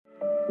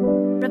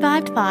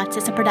Revived Thoughts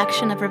is a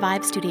production of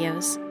Revive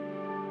Studios.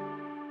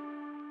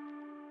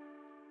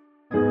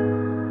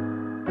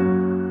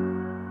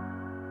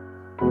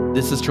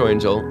 This is Troy and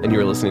Joel, and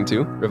you're listening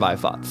to Revive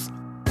Thoughts.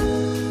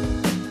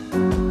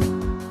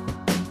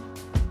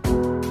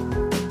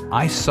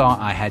 I saw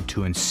I had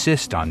to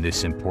insist on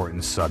this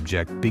important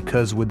subject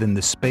because within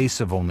the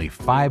space of only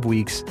 5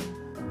 weeks,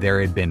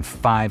 there had been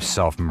 5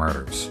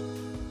 self-murders.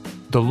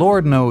 The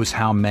Lord knows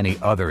how many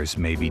others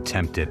may be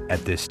tempted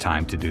at this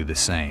time to do the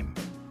same.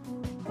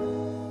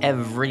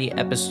 Every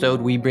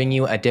episode, we bring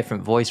you a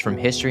different voice from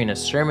history and a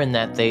sermon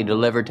that they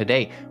delivered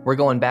today. We're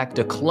going back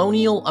to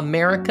colonial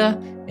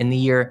America in the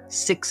year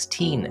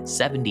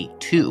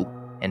 1672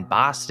 in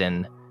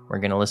Boston. We're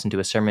going to listen to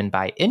a sermon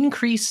by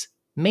Increase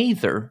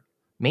Mather.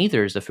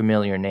 Mather is a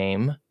familiar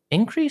name.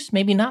 Increase,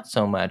 maybe not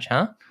so much,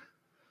 huh?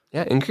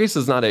 Yeah, Increase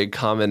is not a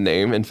common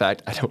name. In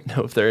fact, I don't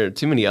know if there are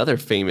too many other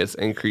famous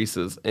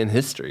Increases in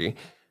history.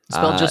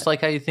 Spelled just like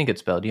how you think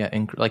it's spelled. Yeah,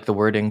 like the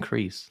word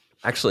increase.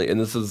 Actually, and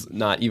this is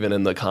not even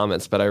in the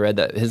comments, but I read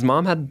that his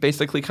mom had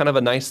basically kind of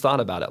a nice thought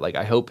about it. Like,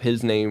 I hope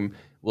his name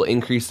will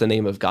increase the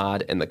name of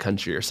God and the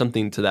country or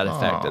something to that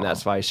effect. And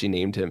that's why she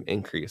named him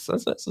Increase.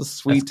 That's a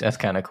sweet. That's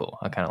kind of cool.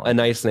 I kind of like a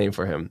nice name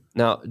for him.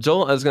 Now,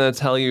 Joel, I was going to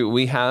tell you,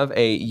 we have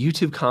a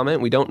YouTube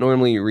comment. We don't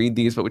normally read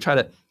these, but we try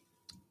to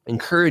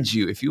encourage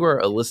you. If you are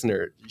a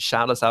listener,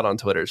 shout us out on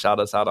Twitter, shout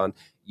us out on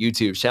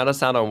YouTube, shout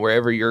us out on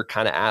wherever you're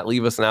kind of at.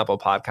 Leave us an Apple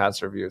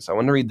Podcast review. So I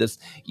want to read this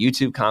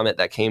YouTube comment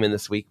that came in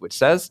this week, which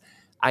says,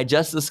 I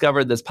just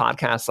discovered this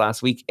podcast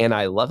last week and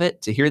I love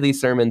it. To hear these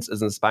sermons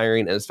is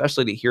inspiring, and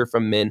especially to hear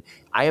from men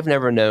I have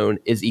never known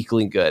is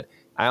equally good.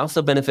 I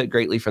also benefit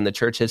greatly from the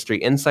church history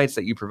insights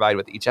that you provide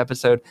with each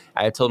episode.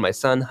 I have told my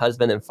son,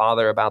 husband, and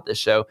father about this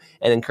show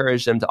and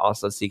encouraged them to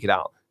also seek it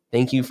out.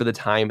 Thank you for the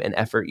time and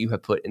effort you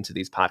have put into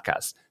these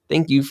podcasts.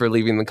 Thank you for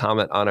leaving the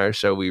comment on our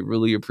show. We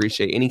really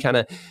appreciate any kind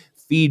of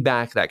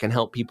feedback that can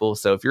help people.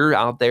 So if you're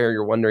out there,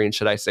 you're wondering,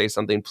 should I say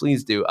something?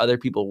 Please do. Other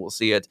people will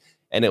see it,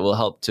 and it will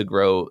help to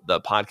grow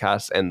the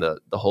podcast and the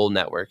whole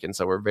network. And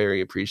so we're very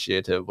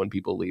appreciative when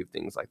people leave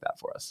things like that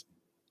for us.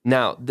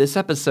 Now, this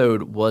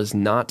episode was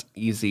not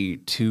easy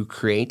to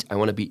create. I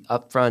want to be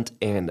upfront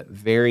and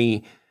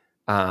very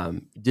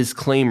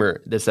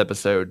disclaimer this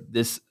episode.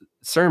 This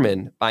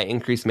sermon by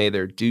Increase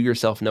Mather, Do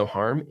Yourself No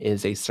Harm,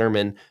 is a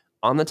sermon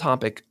on the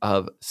topic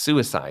of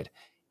suicide.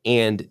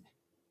 And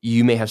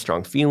you may have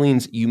strong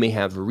feelings. You may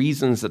have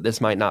reasons that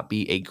this might not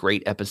be a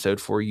great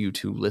episode for you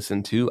to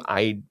listen to.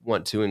 I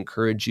want to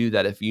encourage you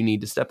that if you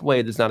need to step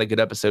away, this is not a good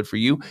episode for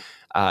you.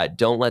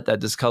 Don't let that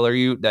discolor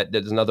you.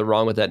 There's nothing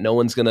wrong with that. No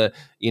one's going to,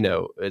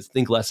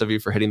 think less of you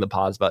for hitting the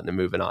pause button and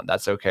moving on.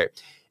 That's okay.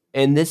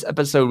 In this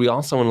episode, we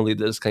also want to leave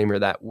the disclaimer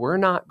that we're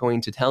not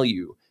going to tell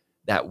you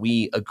that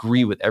we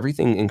agree with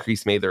everything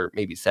Increase Mather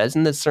maybe says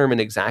in this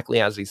sermon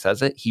exactly as he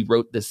says it. He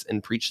wrote this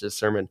and preached this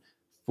sermon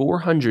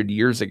 400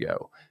 years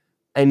ago.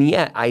 And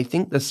yet, I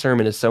think the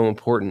sermon is so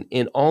important.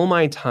 In all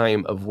my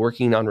time of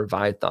working on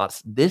Revived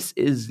Thoughts, this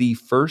is the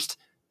first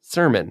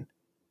sermon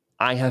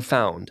I have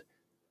found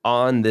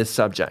on this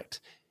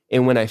subject.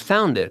 And when I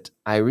found it,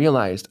 I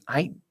realized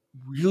I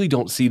really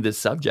don't see this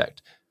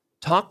subject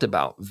talked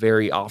about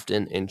very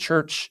often in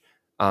church.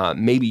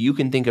 Maybe you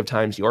can think of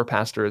times your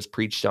pastor has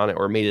preached on it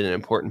or made it an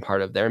important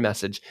part of their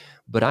message,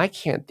 but I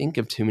can't think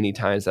of too many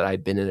times that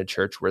I've been in a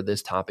church where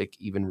this topic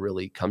even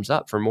really comes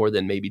up for more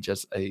than maybe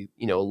just a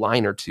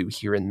line or two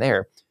here and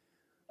there.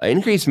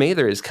 Increase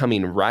Mather is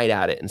coming right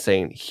at it and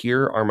saying,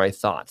 here are my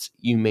thoughts.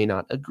 You may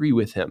not agree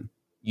with him.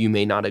 You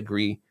may not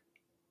agree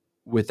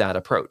with that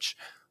approach,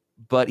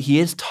 but he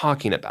is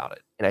talking about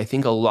it. And I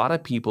think a lot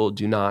of people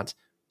do not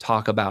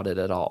talk about it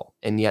at all.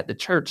 And yet the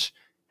church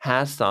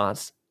has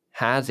thoughts,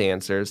 has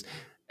answers,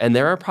 and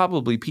there are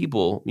probably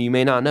people, you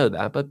may not know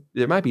that, but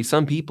there might be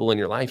some people in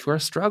your life who are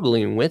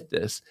struggling with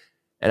this.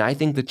 And I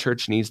think the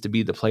church needs to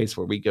be the place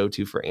where we go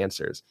to for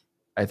answers.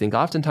 I think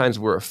oftentimes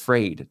we're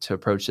afraid to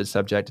approach this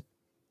subject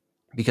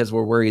because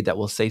we're worried that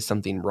we'll say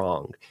something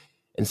wrong.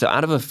 And so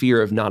out of a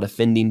fear of not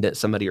offending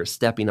somebody or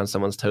stepping on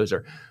someone's toes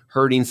or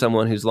hurting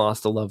someone who's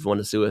lost a loved one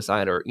to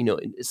suicide or,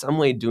 in some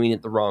way doing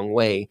it the wrong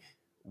way,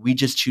 we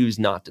just choose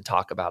not to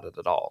talk about it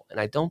at all. And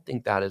I don't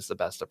think that is the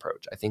best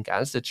approach. I think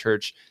as the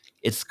church,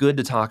 it's good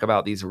to talk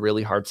about these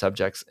really hard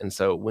subjects. And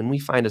so when we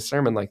find a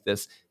sermon like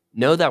this,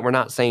 know that we're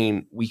not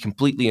saying we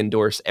completely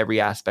endorse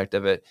every aspect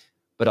of it.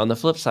 But on the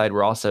flip side,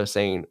 we're also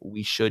saying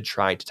we should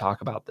try to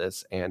talk about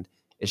this. And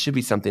it should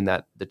be something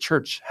that the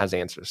church has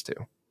answers to.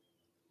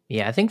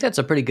 Yeah, I think that's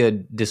a pretty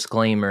good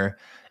disclaimer.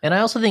 And I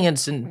also think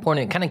it's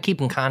important to kind of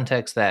keep in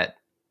context that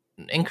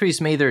Increase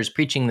Mather is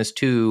preaching this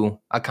to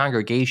a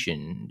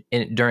congregation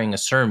during a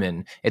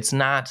sermon. It's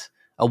not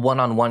a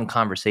one-on-one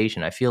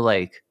conversation. I feel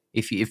like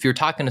if you're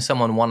talking to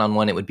someone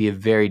one-on-one, it would be a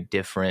very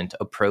different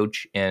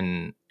approach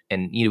and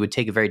you would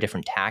take a very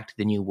different tact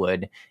than you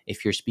would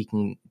if you're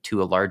speaking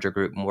to a larger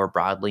group more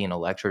broadly in a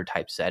lecture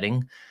type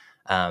setting.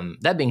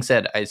 That being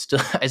said, I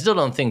still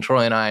don't think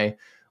Troy and I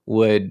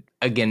would,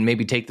 again,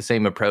 maybe take the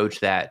same approach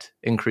that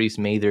Increase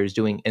Mather is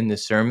doing in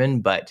this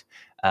sermon. But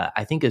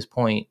I think his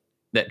point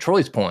that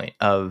Troy's point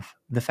of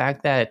the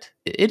fact that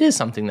it is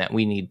something that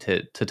we need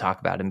to talk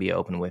about and be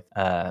open with,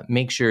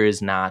 make sure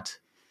is not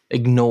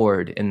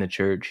ignored in the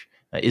church,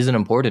 is an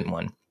important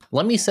one.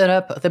 Let me set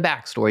up the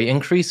backstory.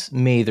 Increase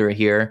Mather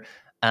here.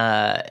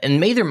 And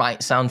Mather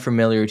might sound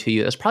familiar to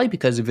you. That's probably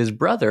because of his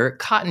brother,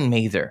 Cotton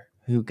Mather,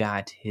 who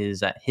got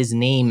his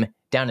name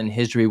down in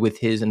history with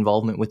his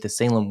involvement with the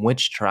Salem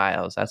witch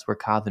trials. That's where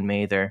Cotton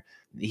Mather,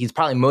 he's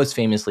probably most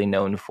famously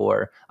known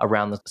for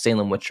around the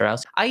Salem witch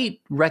trials. I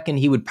reckon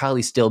he would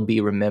probably still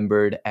be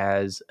remembered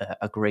as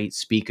a great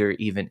speaker,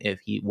 even if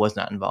he was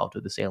not involved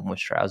with the Salem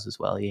witch trials as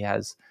well. He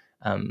has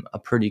a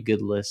pretty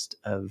good list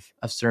of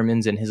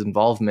sermons and his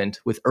involvement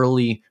with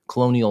early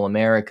colonial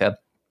America.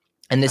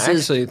 And I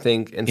actually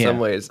think in some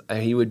ways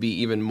he would be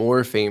even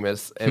more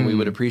famous and we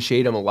would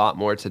appreciate him a lot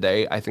more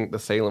today. I think the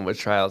Salem witch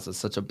trials is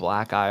such a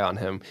black eye on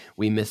him.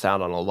 We miss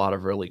out on a lot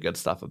of really good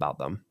stuff about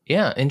them.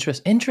 Yeah,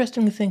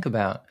 interesting to think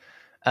about.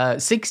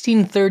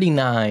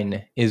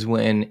 1639 is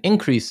when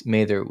Increase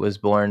Mather was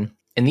born.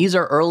 And these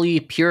are early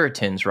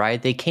Puritans, right?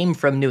 They came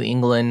from New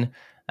England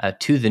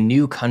to the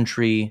new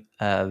country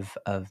of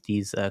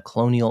these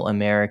colonial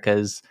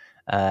Americas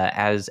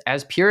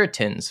as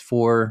Puritans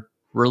for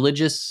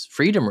religious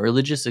freedom,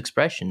 religious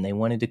expression. They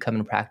wanted to come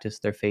and practice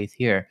their faith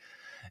here.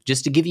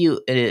 Just to give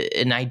you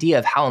an idea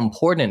of how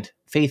important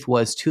faith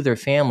was to their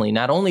family,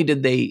 not only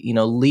did they,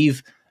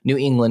 leave New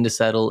England to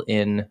settle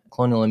in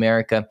colonial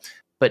America,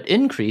 but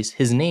Increase,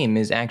 his name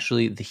is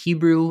actually the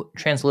Hebrew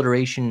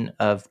transliteration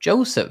of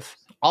Joseph.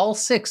 All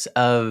 6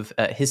 of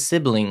his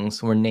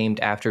siblings were named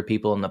after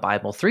people in the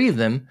Bible. 3 of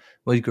them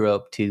would grow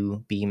up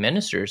to be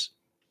ministers.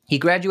 He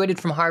graduated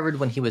from Harvard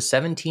when he was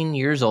 17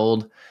 years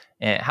old.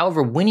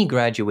 However, when he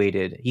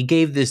graduated, he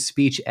gave this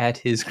speech at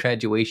his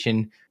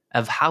graduation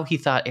of how he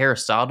thought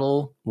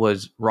Aristotle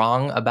was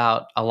wrong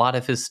about a lot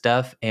of his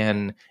stuff,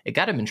 and it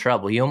got him in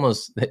trouble. It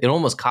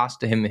almost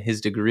cost him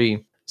his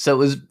degree. So it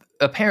was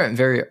apparent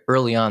very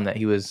early on that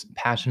he was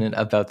passionate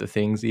about the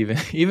things,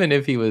 even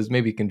if he was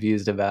maybe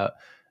confused about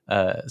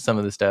some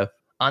of the stuff.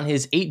 On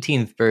his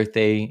 18th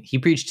birthday, he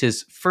preached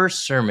his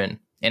first sermon.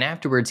 And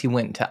afterwards, he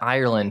went to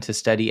Ireland to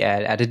study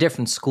at a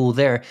different school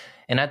there.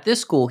 And at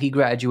this school, he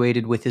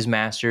graduated with his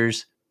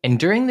master's. And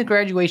during the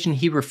graduation,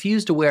 he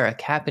refused to wear a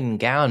cap and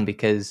gown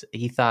because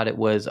he thought it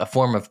was a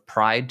form of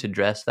pride to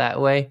dress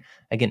that way.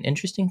 Again,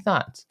 interesting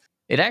thoughts.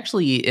 It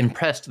actually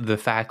impressed the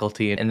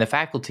faculty, and the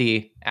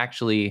faculty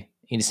actually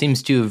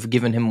seems to have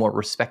given him more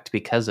respect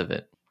because of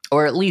it.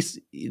 Or at least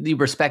they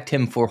respect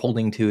him for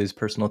holding to his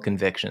personal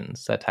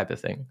convictions, that type of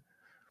thing.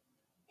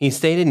 He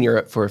stayed in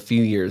Europe for a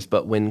few years,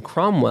 but when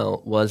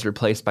Cromwell was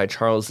replaced by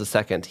Charles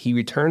II, he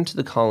returned to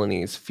the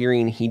colonies,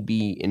 fearing he'd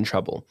be in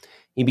trouble.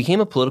 He became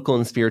a political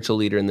and spiritual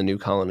leader in the new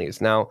colonies.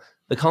 Now,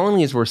 the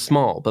colonies were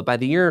small, but by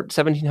the year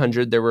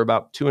 1700, there were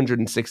about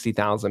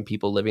 260,000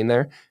 people living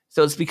there.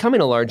 So it's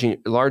becoming a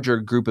larger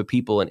group of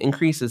people, and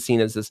Increase is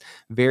seen as this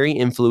very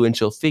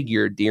influential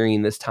figure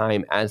during this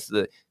time as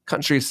the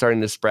country is starting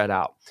to spread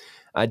out.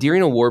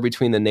 During a war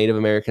between the Native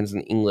Americans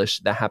and English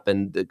that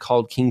happened,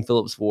 called King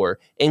Philip's War,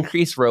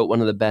 Increase wrote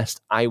one of the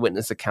best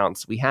eyewitness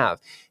accounts we have.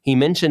 He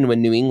mentioned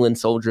when New England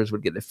soldiers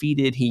would get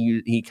defeated,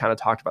 he kind of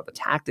talked about the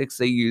tactics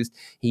they used.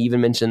 He even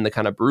mentioned the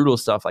kind of brutal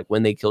stuff like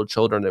when they killed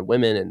children and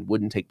women and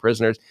wouldn't take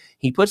prisoners.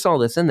 He puts all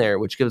this in there,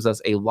 which gives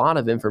us a lot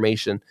of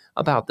information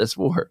about this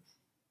war.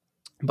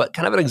 But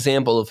kind of an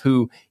example of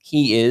who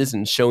he is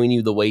and showing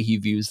you the way he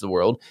views the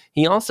world.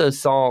 He also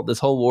saw this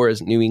whole war as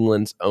New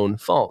England's own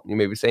fault. You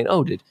may be saying,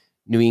 oh, did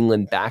New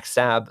England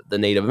backstab the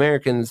Native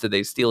Americans? Did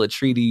they steal a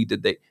treaty?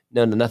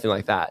 No, nothing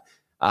like that.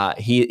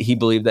 He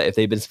believed that if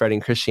they'd been spreading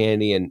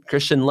Christianity and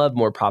Christian love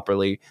more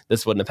properly,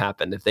 this wouldn't have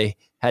happened. If they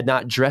had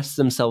not dressed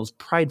themselves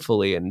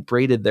pridefully and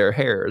braided their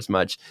hair as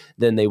much,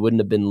 then they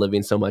wouldn't have been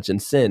living so much in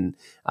sin.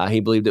 He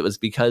believed it was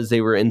because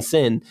they were in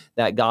sin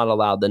that God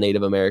allowed the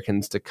Native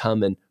Americans to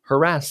come and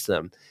harass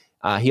them.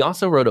 He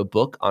also wrote a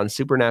book on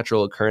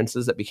supernatural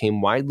occurrences that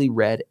became widely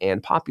read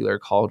and popular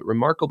called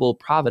Remarkable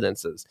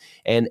Providences.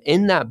 And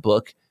in that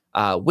book,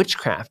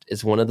 witchcraft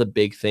is one of the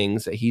big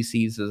things that he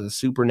sees as a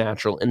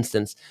supernatural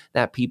instance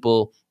that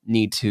people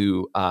need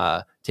to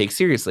take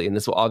seriously. And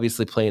this will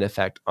obviously play an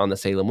effect on the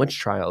Salem witch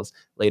trials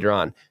later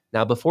on.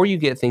 Now, before you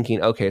get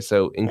thinking, okay,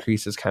 so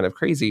Increase is kind of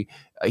crazy,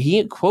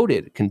 he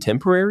quoted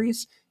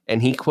contemporaries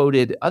and he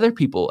quoted other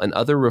people and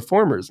other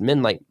reformers,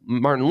 men like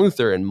Martin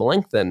Luther and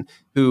Melanchthon,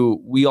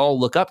 who we all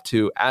look up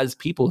to as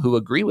people who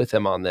agree with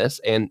him on this.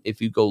 And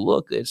if you go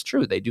look, it's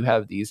true. They do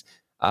have these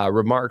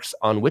remarks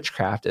on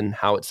witchcraft and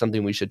how it's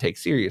something we should take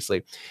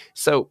seriously.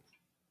 So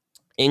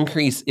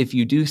Increase, if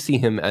you do see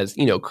him as,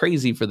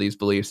 crazy for these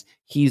beliefs,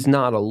 he's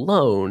not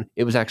alone.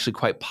 It was actually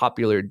quite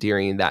popular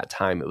during that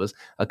time. It was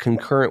a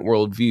concurrent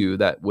worldview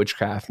that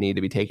witchcraft needed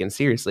to be taken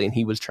seriously, and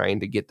he was trying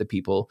to get the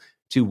people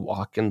to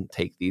walk and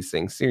take these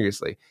things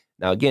seriously.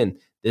 Now, again,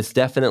 this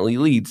definitely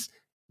leads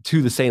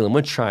to the Salem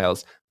witch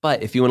trials,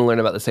 but if you want to learn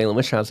about the Salem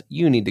witch trials,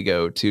 you need to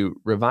go to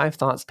Revive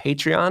Thoughts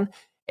Patreon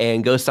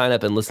and go sign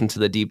up and listen to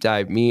the deep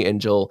dive. Me and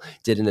Joel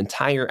did an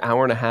entire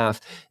hour and a half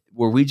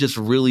where we just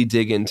really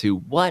dig into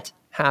what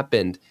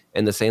happened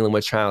and the Salem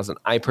witch trials. And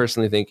I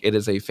personally think it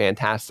is a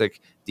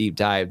fantastic deep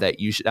dive that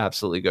you should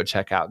absolutely go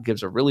check out. It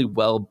gives a really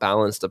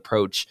well-balanced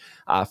approach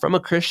from a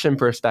Christian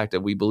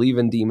perspective. We believe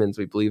in demons.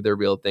 We believe they're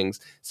real things.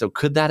 So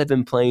could that have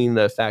been playing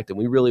the effect? And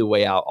we really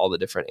weigh out all the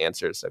different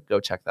answers. So go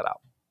check that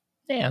out.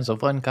 Yeah, it's a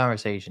fun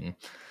conversation.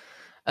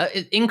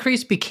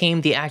 Increase became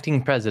the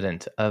acting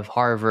president of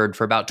Harvard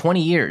for about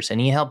 20 years,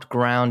 and he helped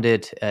ground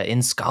it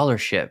in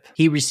scholarship.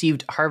 He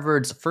received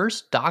Harvard's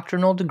first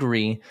doctrinal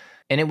degree,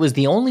 and it was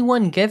the only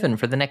one given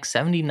for the next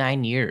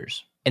 79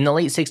 years. In the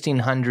late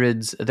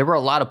 1600s, there were a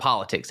lot of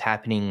politics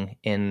happening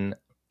in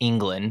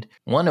England,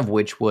 one of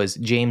which was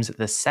James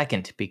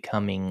II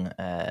becoming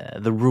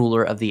the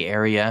ruler of the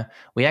area.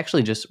 We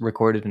actually just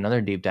recorded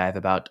another deep dive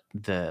about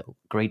the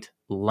Great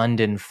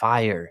London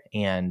Fire,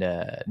 and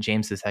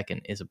James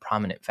II is a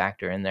prominent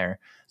factor in there.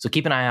 So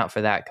keep an eye out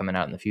for that coming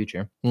out in the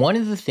future. One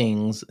of the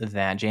things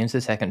that James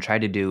II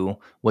tried to do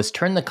was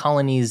turn the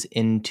colonies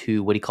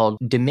into what he called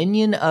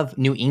Dominion of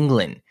New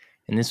England.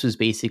 And this was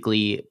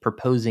basically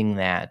proposing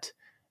that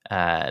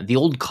the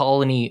old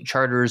colony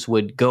charters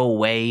would go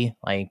away,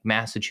 like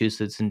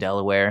Massachusetts and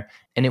Delaware,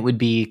 and it would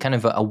be kind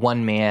of a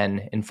one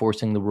man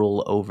enforcing the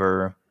rule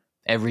over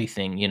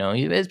everything. You know,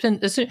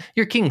 it's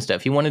your king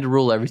stuff. He wanted to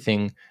rule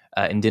everything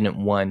and didn't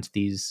want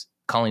these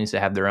colonies to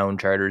have their own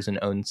charters and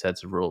own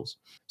sets of rules.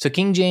 So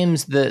King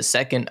James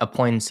II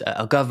appoints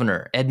a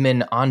governor,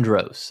 Edmund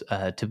Andros,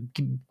 to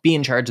be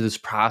in charge of this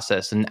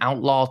process and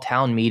outlaw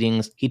town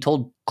meetings. He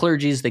told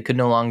clergies they could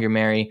no longer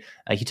marry.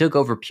 He took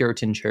over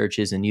Puritan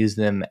churches and used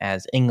them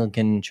as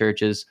Anglican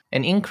churches.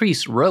 And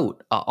Increase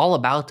wrote all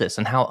about this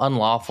and how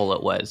unlawful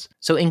it was.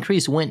 So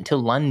Increase went to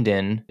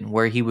London,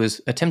 where he was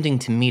attempting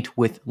to meet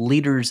with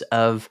leaders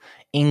of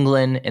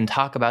England and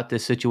talk about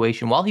this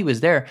situation. While he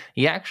was there,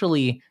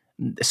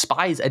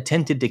 spies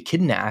attempted to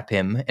kidnap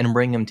him and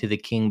bring him to the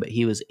king, but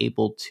he was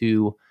able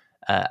to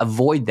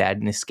avoid that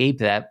and escape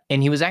that.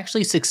 And he was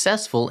actually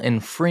successful in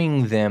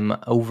freeing them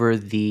over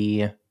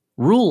the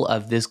rule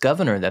of this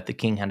governor that the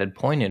king had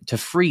appointed to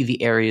free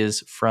the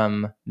areas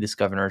from this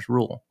governor's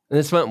rule. And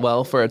this went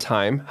well for a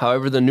time.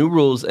 However, the new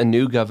rules and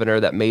new governor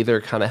that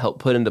Mather kind of helped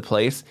put into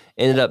place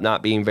ended up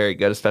not being very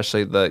good,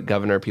 especially the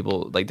governor.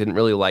 People didn't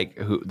really like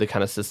the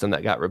kind of system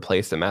that got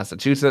replaced in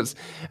Massachusetts.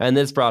 And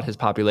this brought his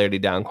popularity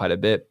down quite a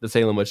bit. The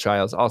Salem witch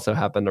trials also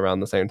happened around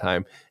the same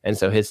time. And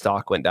so his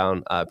stock went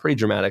down pretty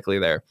dramatically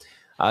there.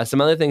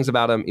 Some other things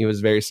about him: he was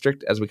very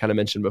strict, as we kind of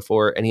mentioned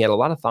before, and he had a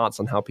lot of thoughts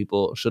on how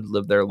people should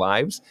live their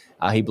lives.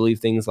 He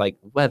believed things like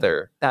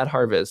weather, bad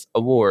harvest,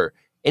 a war,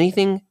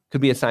 anything could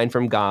be a sign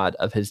from God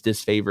of his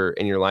disfavor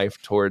in your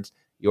life towards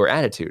your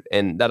attitude.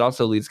 And that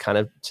also leads kind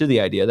of to the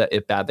idea that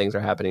if bad things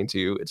are happening to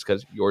you, it's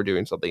because you're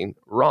doing something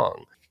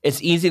wrong.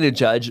 It's easy to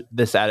judge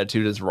this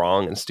attitude as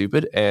wrong and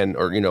stupid,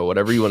 or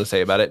whatever you want to say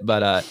about it,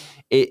 but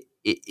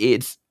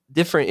it's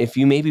different if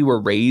you maybe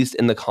were raised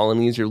in the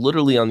colonies. You're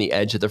literally on the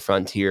edge of the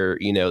frontier.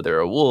 There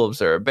are wolves,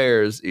 there are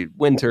bears,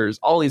 winters,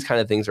 all these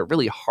kind of things are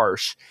really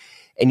harsh.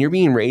 And you're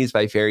being raised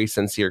by very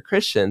sincere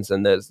Christians,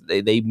 and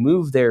they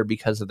move there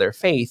because of their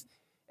faith.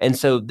 And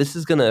so this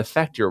is going to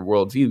affect your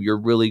worldview. You're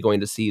really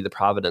going to see the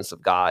providence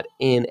of God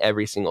in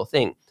every single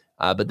thing.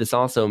 But this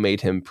also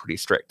made him pretty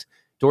strict.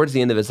 Towards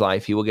the end of his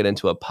life, he will get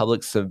into a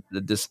public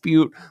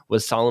dispute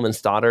with Solomon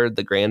Stoddard,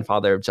 the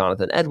grandfather of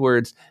Jonathan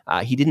Edwards.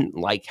 He didn't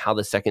like how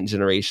the second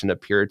generation of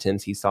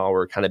Puritans he saw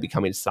were kind of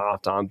becoming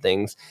soft on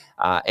things.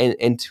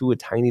 And to a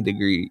tiny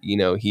degree,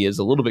 he is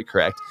a little bit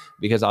correct,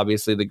 because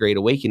obviously the Great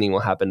Awakening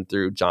will happen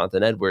through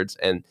Jonathan Edwards.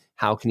 And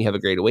how can you have a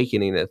Great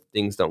Awakening if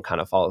things don't kind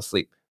of fall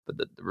asleep? But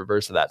the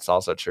reverse of that's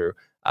also true.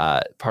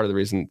 Part of the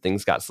reason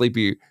things got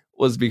sleepy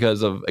was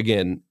because of,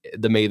 again,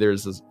 the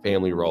Mathers'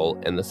 family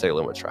role in the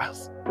Salem witch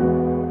trials.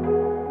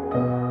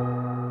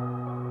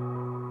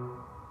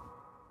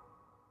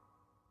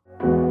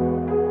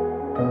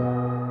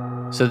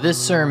 So this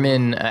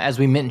sermon, as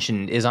we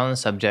mentioned, is on the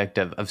subject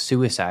of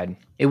suicide.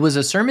 It was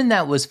a sermon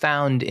that was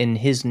found in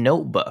his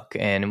notebook,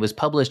 and it was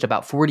published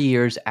about 40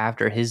 years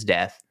after his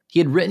death. He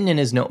had written in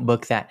his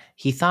notebook that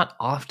he thought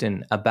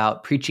often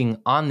about preaching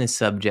on this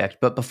subject,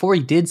 but before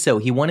he did so,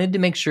 he wanted to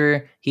make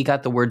sure he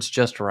got the words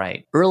just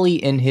right. Early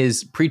in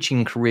his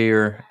preaching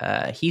career,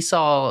 he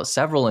saw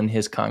several in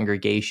his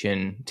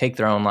congregation take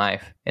their own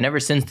life. And ever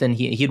since then,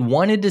 he'd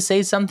wanted to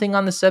say something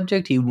on the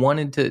subject. He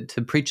wanted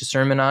to preach a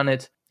sermon on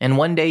it. And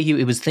one day he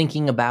was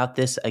thinking about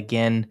this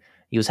again.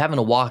 He was having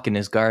a walk in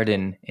his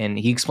garden, and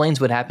he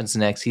explains what happens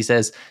next. He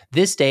says,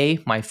 "This day,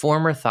 my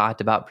former thought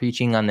about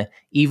preaching on the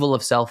evil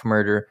of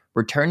self-murder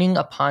returning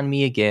upon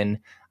me again,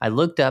 I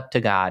looked up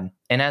to God.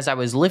 And as I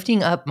was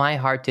lifting up my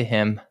heart to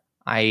him,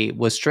 I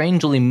was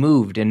strangely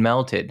moved and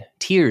melted.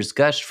 Tears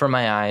gushed from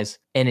my eyes,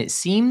 and it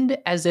seemed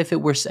as if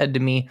it were said to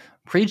me,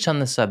 'Preach on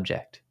the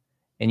subject,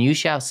 and you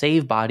shall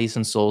save bodies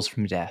and souls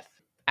from death.'"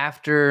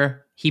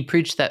 After he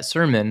preached that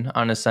sermon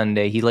on a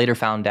Sunday, he later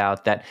found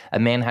out that a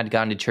man had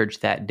gone to church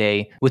that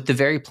day with the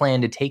very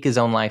plan to take his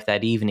own life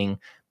that evening.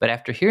 But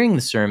after hearing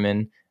the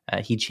sermon,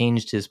 he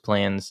changed his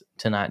plans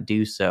to not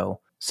do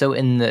so. So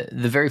in the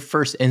very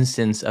first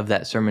instance of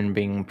that sermon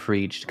being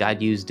preached,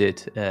 God used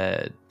it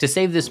to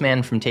save this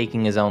man from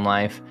taking his own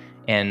life.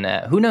 And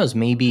who knows,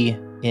 maybe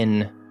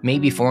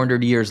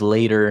 400 years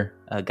later,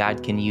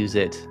 God can use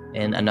it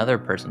in another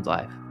person's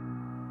life.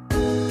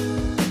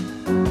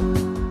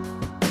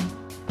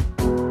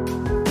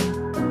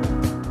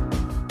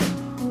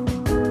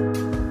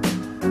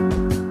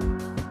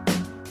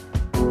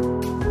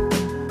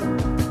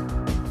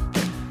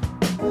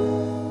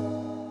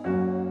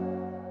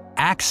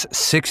 Acts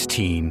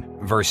 16,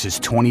 verses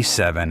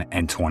 27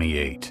 and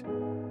 28.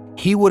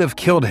 He would have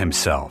killed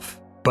himself,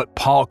 but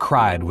Paul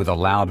cried with a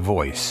loud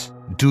voice,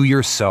 "Do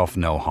yourself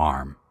no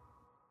harm."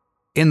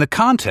 In the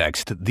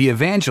context, the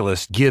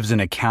evangelist gives an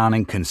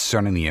accounting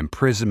concerning the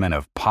imprisonment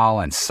of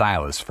Paul and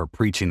Silas for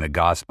preaching the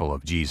gospel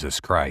of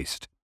Jesus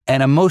Christ.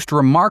 And a most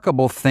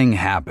remarkable thing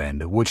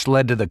happened, which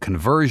led to the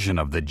conversion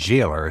of the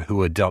jailer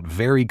who had dealt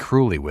very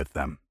cruelly with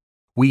them.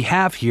 We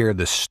have here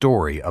the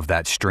story of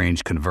that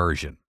strange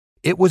conversion.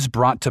 It was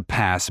brought to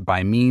pass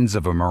by means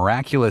of a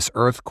miraculous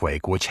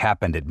earthquake which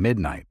happened at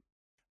midnight.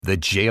 The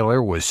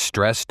jailer was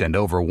stressed and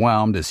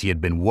overwhelmed as he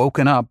had been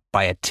woken up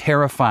by a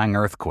terrifying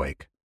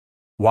earthquake.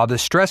 While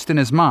distressed in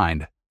his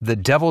mind, the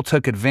devil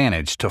took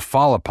advantage to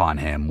fall upon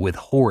him with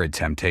horrid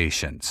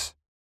temptations.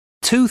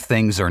 Two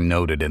things are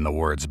noted in the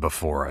words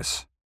before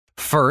us.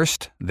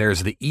 First,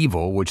 there's the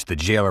evil which the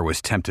jailer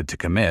was tempted to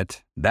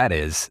commit, that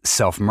is,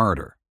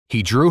 self-murder.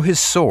 He drew his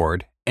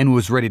sword and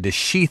was ready to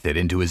sheath it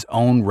into his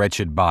own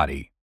wretched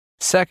body.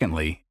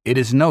 Secondly, it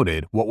is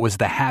noted what was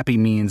the happy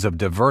means of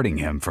diverting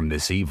him from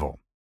this evil,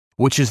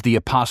 which is the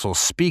apostle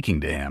speaking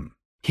to him.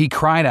 He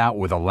cried out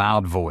with a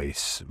loud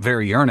voice,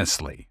 very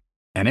earnestly,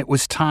 and it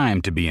was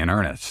time to be in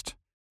earnest,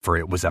 for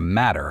it was a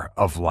matter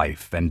of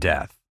life and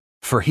death.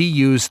 For he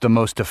used the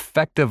most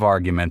effective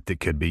argument that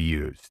could be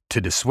used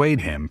to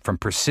dissuade him from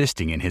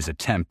persisting in his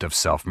attempt of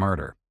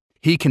self-murder.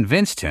 He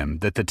convinced him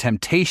that the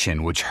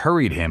temptation which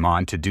hurried him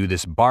on to do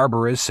this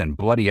barbarous and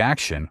bloody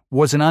action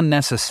was an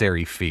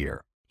unnecessary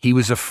fear. He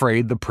was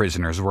afraid the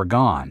prisoners were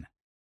gone,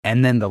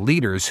 and then the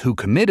leaders who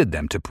committed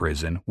them to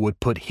prison would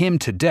put him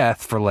to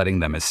death for letting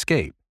them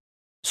escape.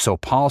 So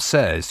Paul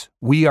says,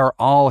 "We are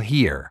all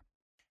here."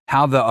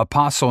 How the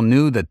apostle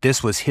knew that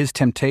this was his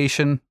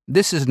temptation,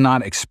 this is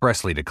not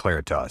expressly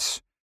declared to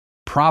us.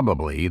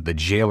 Probably the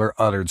jailer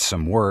uttered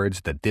some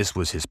words that this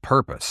was his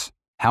purpose.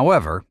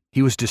 However,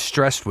 he was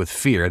distressed with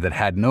fear that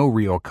had no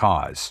real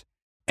cause.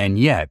 And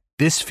yet,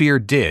 this fear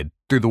did,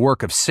 through the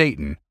work of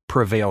Satan,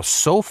 prevail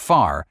so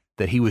far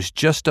that he was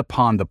just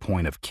upon the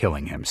point of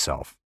killing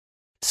himself.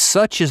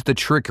 Such is the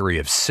trickery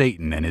of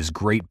Satan and his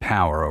great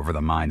power over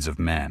the minds of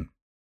men.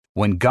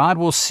 When God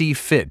will see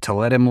fit to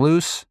let him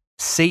loose,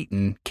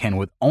 Satan can,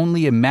 with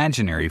only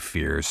imaginary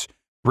fears,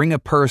 bring a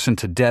person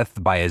to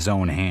death by his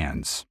own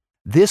hands.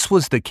 This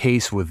was the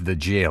case with the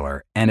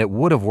jailer, and it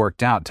would have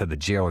worked out to the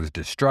jailer's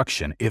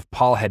destruction if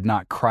Paul had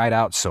not cried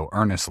out so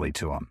earnestly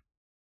to him.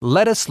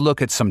 Let us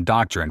look at some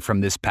doctrine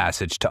from this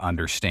passage to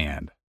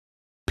understand.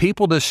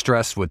 People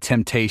distressed with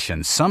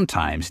temptation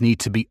sometimes need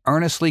to be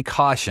earnestly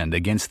cautioned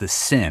against the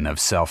sin of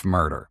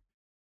self-murder.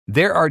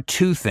 There are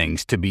two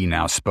things to be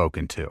now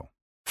spoken to.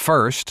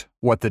 First,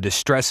 what the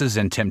distresses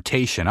and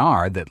temptation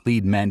are that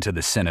lead men to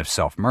the sin of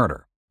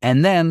self-murder.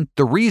 And then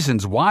the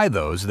reasons why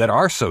those that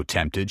are so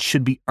tempted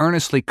should be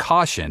earnestly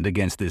cautioned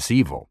against this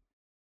evil.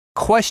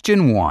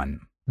 Question 1.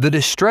 The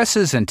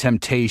distresses and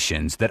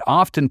temptations that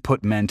often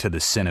put men to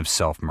the sin of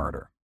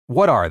self-murder.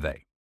 What are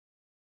they?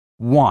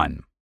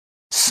 1.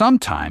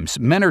 Sometimes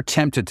men are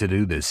tempted to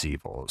do this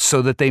evil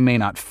so that they may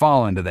not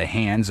fall into the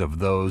hands of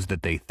those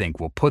that they think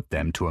will put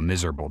them to a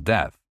miserable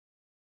death.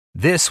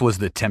 This was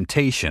the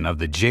temptation of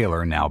the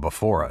jailer now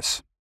before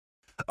us.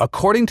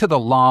 According to the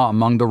law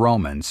among the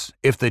Romans,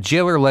 if the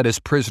jailer let his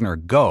prisoner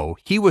go,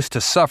 he was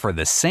to suffer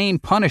the same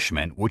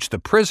punishment which the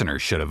prisoner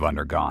should have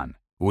undergone,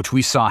 which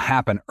we saw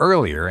happen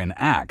earlier in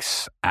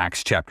Acts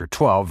chapter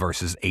 12,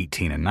 verses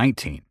 18 and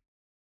 19.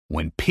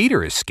 When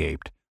Peter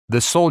escaped,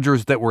 the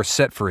soldiers that were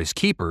set for his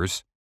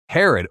keepers,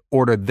 Herod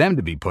ordered them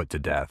to be put to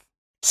death.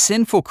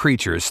 Sinful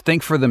creatures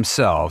think for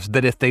themselves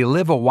that if they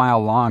live a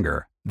while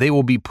longer, they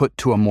will be put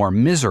to a more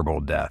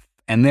miserable death,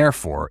 and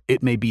therefore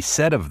it may be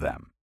said of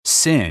them,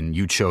 "Sin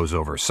you chose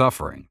over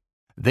suffering."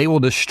 They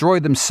will destroy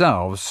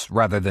themselves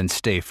rather than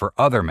stay for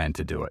other men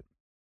to do it.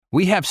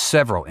 We have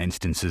several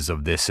instances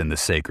of this in the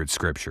sacred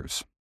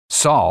scriptures.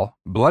 Saul,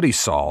 bloody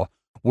Saul,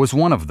 was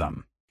one of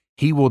them.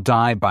 He will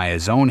die by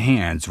his own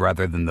hands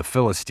rather than the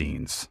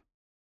Philistines.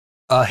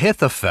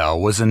 Ahithophel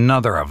was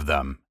another of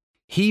them.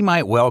 He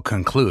might well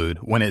conclude,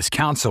 when his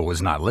counsel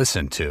was not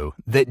listened to,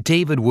 that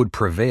David would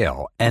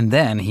prevail, and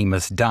then he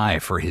must die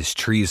for his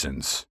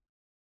treasons.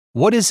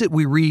 What is it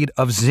we read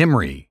of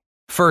Zimri?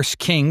 1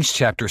 Kings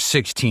chapter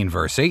 16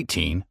 verse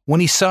 18,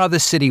 when he saw the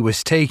city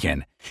was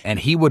taken, and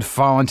he would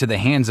fall into the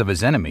hands of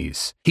his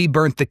enemies, he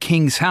burnt the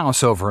king's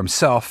house over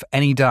himself,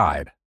 and he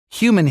died.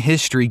 Human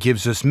history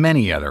gives us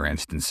many other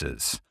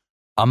instances.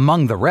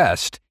 Among the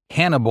rest,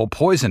 Hannibal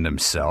poisoned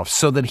himself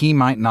so that he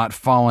might not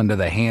fall into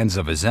the hands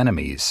of his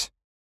enemies.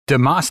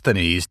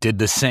 Demosthenes did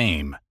the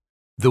same.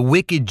 The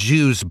wicked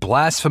Jews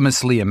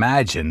blasphemously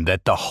imagined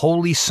that the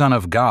Holy Son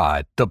of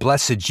God, the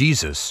blessed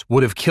Jesus,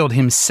 would have killed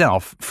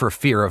himself for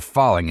fear of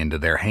falling into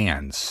their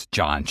hands.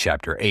 John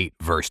chapter 8,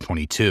 verse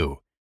 22.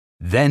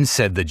 Then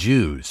said the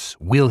Jews,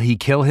 "Will he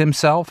kill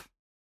himself?"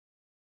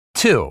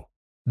 2.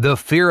 The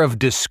fear of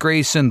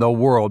disgrace in the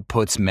world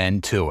puts men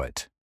to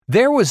it.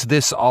 There was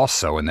this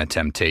also in the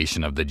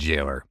temptation of the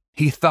jailer.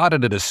 He thought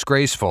it a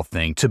disgraceful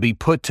thing to be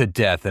put to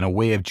death in a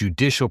way of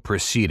judicial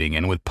proceeding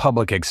and with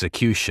public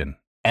execution.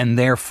 And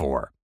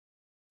therefore,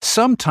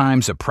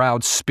 sometimes a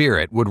proud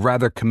spirit would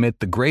rather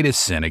commit the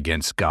greatest sin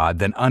against God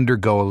than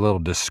undergo a little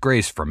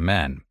disgrace from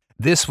men.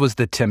 This was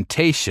the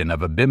temptation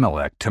of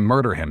Abimelech to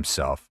murder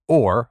himself,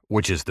 or,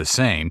 which is the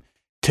same,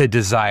 to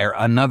desire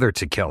another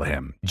to kill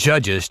him.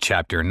 Judges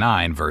chapter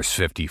 9, verse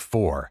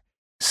 54.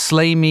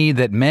 Slay me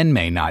that men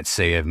may not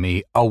say of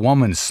me, a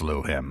woman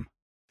slew him.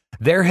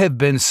 There have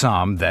been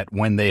some that,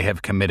 when they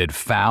have committed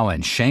foul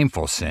and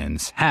shameful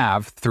sins,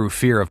 have, through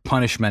fear of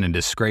punishment and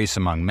disgrace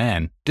among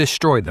men,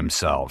 destroyed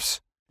themselves.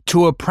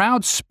 To a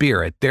proud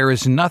spirit there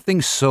is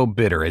nothing so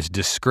bitter as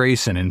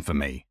disgrace and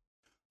infamy.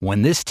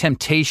 When this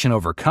temptation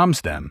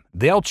overcomes them,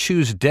 they'll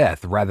choose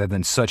death rather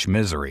than such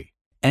misery.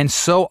 And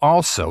so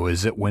also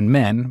is it when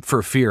men,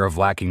 for fear of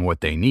lacking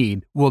what they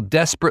need, will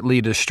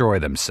desperately destroy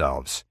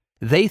themselves.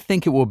 They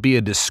think it will be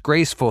a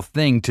disgraceful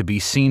thing to be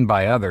seen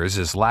by others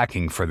as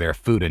lacking for their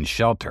food and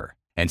shelter,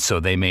 and so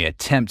they may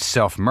attempt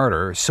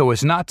self-murder so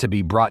as not to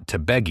be brought to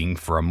begging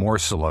for a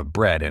morsel of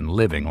bread and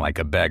living like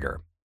a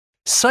beggar.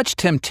 Such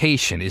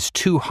temptation is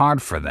too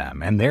hard for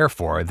them, and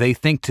therefore they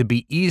think to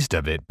be eased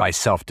of it by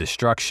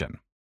self-destruction.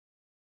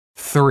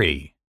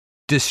 3.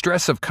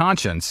 Distress of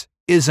conscience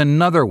is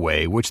another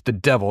way which the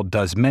devil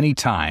does many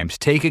times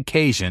take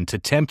occasion to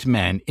tempt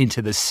men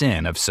into the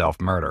sin of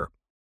self-murder.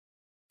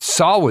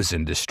 Saul was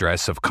in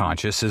distress of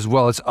conscience as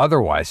well as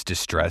otherwise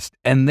distressed,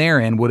 and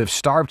therein would have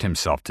starved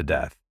himself to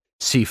death.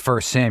 See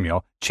 1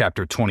 Samuel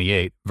chapter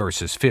 28,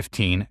 verses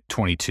 15,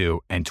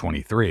 22, and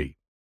 23.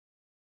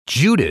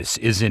 Judas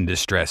is in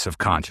distress of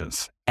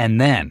conscience,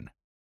 and then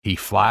he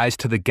flies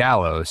to the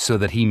gallows so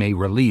that he may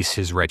release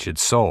his wretched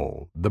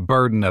soul. The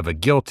burden of a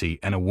guilty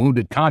and a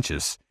wounded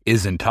conscience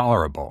is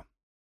intolerable.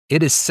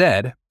 It is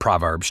said,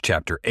 Proverbs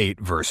chapter 8,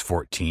 verse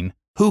 14,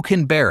 "Who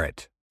can bear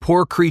it?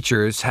 Poor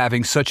creatures,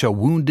 having such a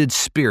wounded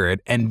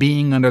spirit and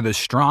being under the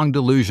strong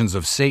delusions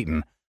of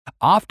Satan,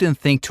 often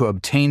think to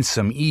obtain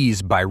some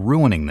ease by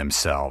ruining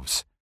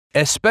themselves,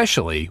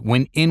 especially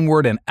when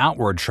inward and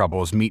outward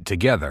troubles meet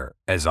together,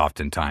 as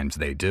oftentimes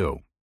they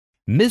do."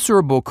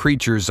 Miserable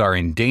creatures are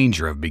in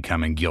danger of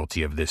becoming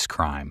guilty of this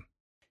crime.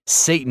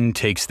 Satan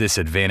takes this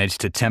advantage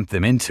to tempt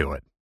them into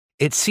it.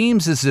 It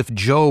seems as if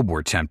Job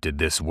were tempted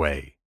this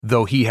way,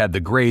 though he had the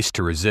grace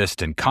to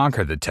resist and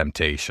conquer the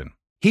temptation.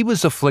 He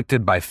was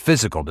afflicted by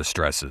physical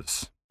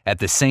distresses. At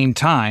the same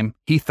time,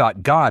 he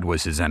thought God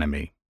was his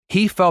enemy.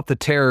 He felt the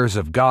terrors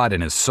of God in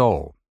his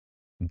soul.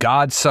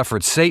 God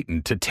suffered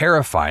Satan to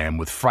terrify him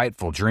with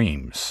frightful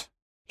dreams.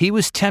 He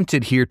was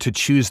tempted here to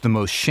choose the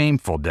most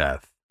shameful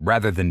death,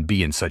 rather than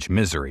be in such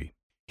misery.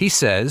 He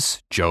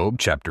says, Job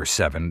chapter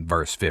 7,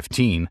 verse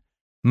 15,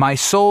 "My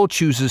soul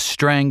chooses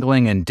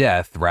strangling and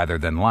death rather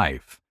than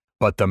life,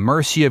 but the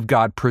mercy of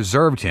God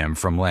preserved him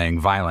from laying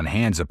violent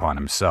hands upon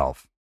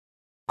himself."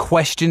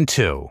 Question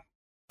 2.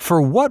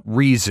 For what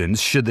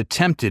reasons should the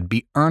tempted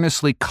be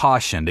earnestly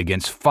cautioned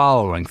against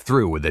following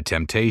through with the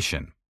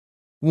temptation?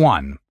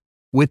 1.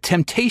 With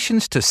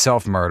temptations to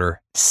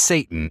self-murder,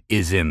 Satan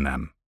is in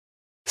them.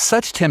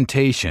 Such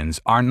temptations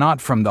are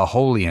not from the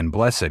holy and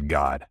blessed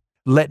God.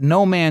 Let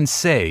no man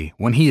say,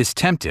 when he is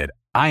tempted,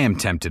 "I am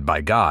tempted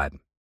by God."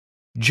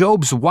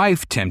 Job's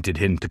wife tempted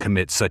him to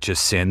commit such a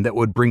sin that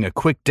would bring a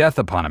quick death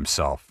upon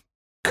himself,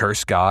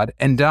 curse God,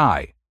 and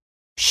die.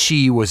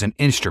 She was an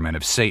instrument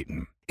of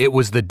Satan. It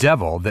was the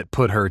devil that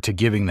put her to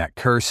giving that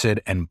cursed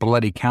and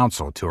bloody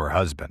counsel to her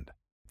husband.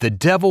 The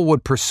devil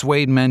would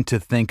persuade men to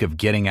think of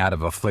getting out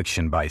of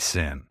affliction by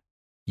sin.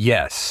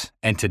 Yes,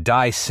 and to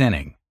die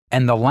sinning.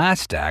 And the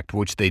last act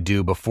which they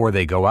do before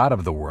they go out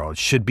of the world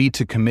should be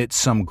to commit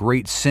some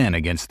great sin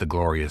against the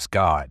glorious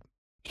God.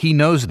 He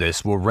knows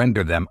this will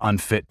render them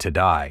unfit to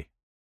die.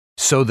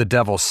 So the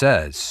devil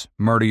says,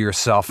 murder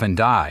yourself and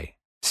die.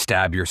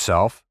 Stab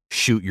yourself,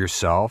 shoot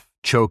yourself,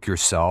 choke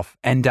yourself,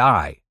 and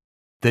die.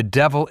 The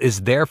devil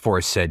is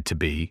therefore said to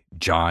be,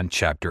 John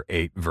chapter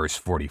 8, verse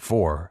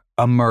 44,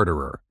 a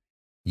murderer.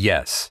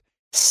 Yes,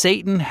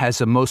 Satan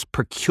has a most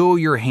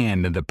peculiar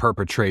hand in the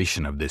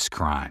perpetration of this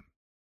crime,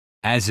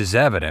 as is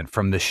evident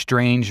from the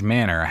strange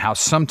manner how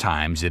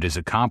sometimes it is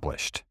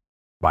accomplished,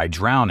 by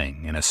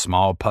drowning in a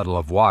small puddle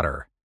of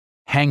water,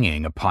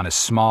 hanging upon a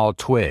small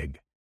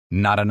twig,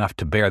 not enough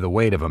to bear the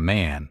weight of a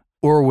man,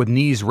 or with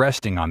knees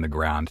resting on the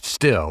ground,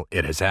 still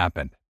it has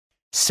happened.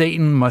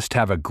 Satan must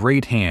have a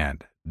great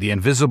hand. The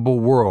invisible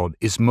world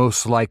is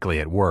most likely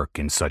at work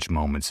in such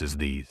moments as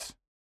these.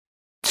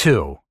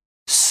 2.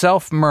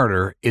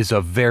 Self-murder is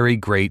a very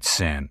great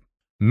sin.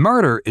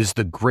 Murder is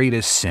the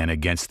greatest sin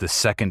against the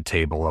second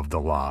table of the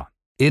law.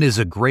 It is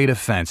a great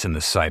offense in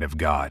the sight of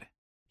God.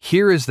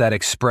 Here is that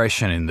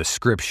expression in the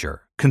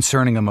scripture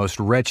concerning a most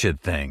wretched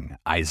thing,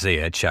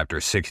 Isaiah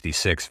chapter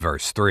 66,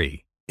 verse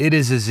 3. It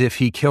is as if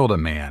he killed a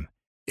man.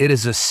 It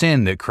is a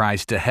sin that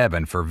cries to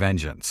heaven for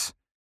vengeance.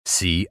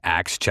 See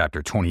Acts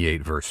chapter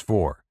 28, verse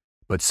 4.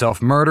 But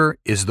self-murder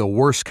is the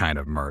worst kind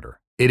of murder.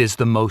 It is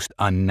the most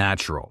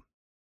unnatural.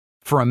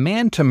 For a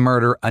man to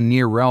murder a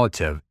near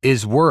relative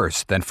is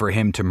worse than for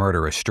him to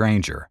murder a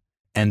stranger,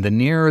 and the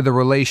nearer the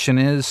relation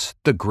is,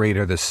 the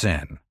greater the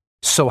sin.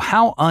 So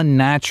how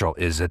unnatural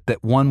is it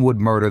that one would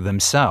murder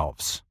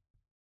themselves?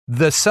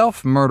 The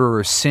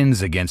self-murderer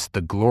sins against the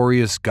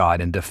glorious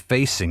God in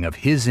defacing of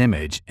His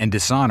image and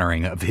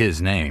dishonoring of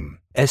His name,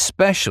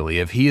 especially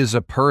if he is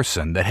a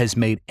person that has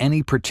made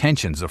any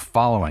pretensions of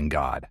following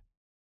God.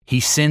 He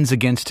sins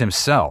against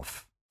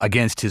himself,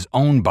 against his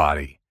own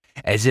body,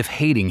 as if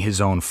hating his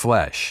own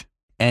flesh.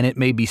 And it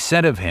may be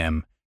said of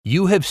him,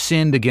 "You have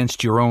sinned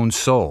against your own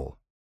soul."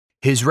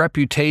 His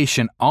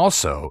reputation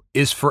also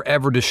is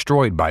forever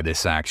destroyed by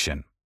this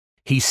action.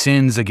 He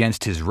sins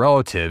against his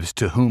relatives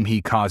to whom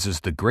he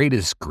causes the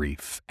greatest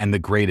grief and the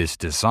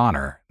greatest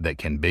dishonor that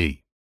can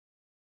be.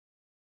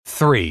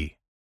 3.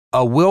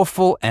 A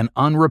willful and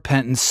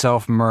unrepentant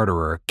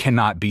self-murderer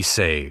cannot be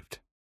saved.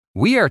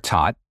 We are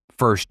taught,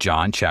 1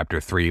 John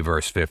chapter 3,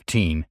 verse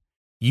 15,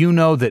 "You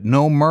know that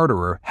no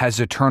murderer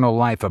has eternal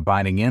life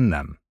abiding in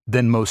them.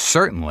 Then most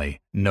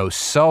certainly no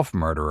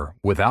self-murderer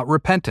without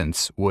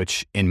repentance,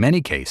 which, in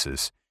many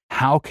cases,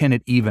 how can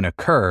it even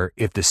occur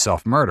if the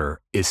self-murder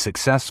is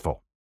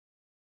successful?"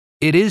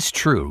 It is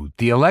true,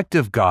 the elect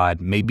of God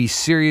may be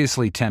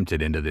seriously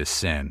tempted into this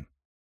sin.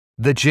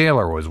 The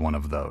jailer was one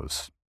of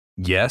those.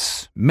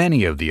 Yes,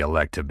 many of the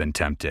elect have been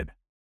tempted,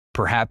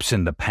 perhaps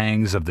in the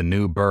pangs of the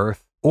new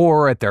birth,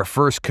 or at their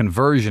first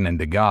conversion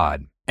into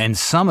God, and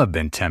some have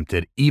been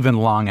tempted even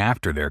long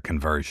after their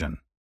conversion.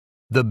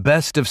 The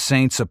best of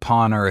saints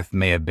upon earth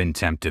may have been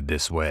tempted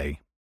this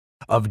way.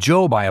 Of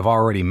Job I have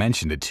already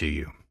mentioned it to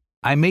you.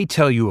 I may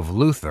tell you of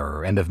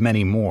Luther and of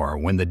many more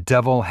when the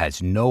devil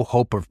has no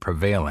hope of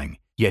prevailing,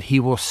 yet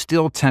he will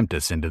still tempt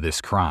us into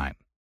this crime.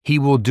 He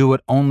will do it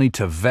only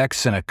to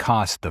vex and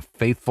accost the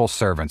faithful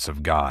servants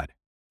of God.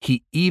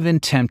 He even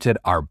tempted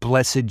our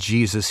blessed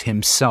Jesus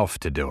himself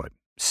to do it.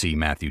 See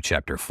Matthew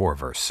chapter 4,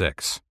 verse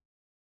 6.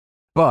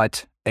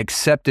 But,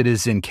 except it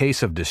is in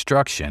case of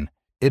destruction,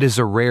 it is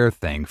a rare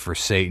thing for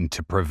Satan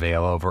to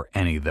prevail over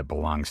any that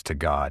belongs to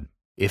God.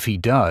 If he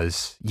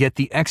does, yet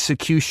the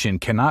execution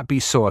cannot be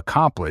so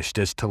accomplished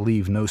as to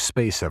leave no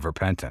space of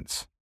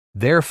repentance.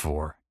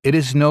 Therefore, it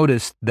is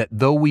noticed that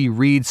though we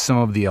read some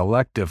of the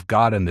elect of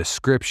God in the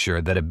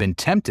Scripture that have been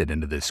tempted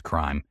into this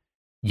crime,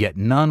 yet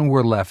none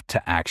were left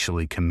to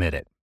actually commit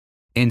it.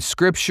 In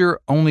Scripture,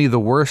 only the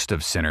worst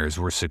of sinners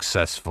were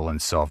successful in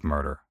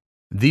self-murder.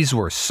 These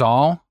were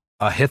Saul,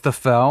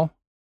 Ahithophel,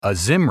 a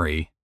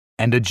Zimri,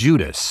 and a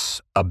Judas,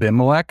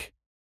 Abimelech,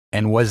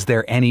 and was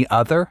there any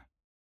other?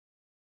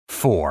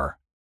 4.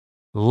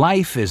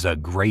 Life is a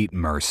great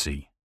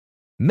mercy.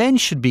 Men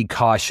should be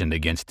cautioned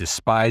against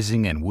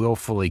despising and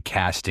willfully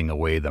casting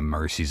away the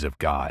mercies of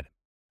God.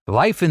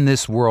 Life in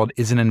this world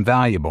is an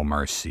invaluable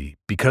mercy,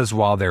 because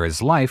while there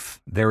is life,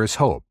 there is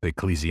hope.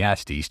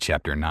 Ecclesiastes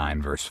chapter 9,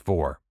 verse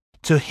 4.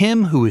 To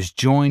him who is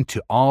joined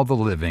to all the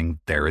living,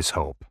 there is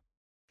hope.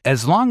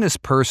 As long as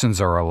persons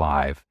are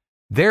alive,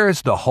 there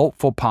is the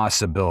hopeful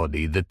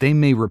possibility that they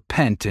may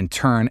repent and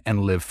turn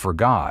and live for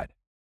God,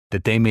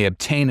 that they may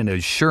obtain an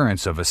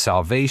assurance of a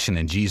salvation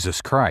in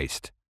Jesus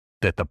Christ,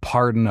 that the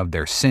pardon of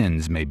their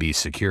sins may be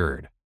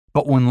secured.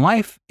 But when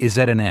life is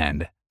at an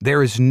end,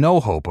 there is no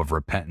hope of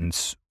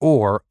repentance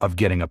or of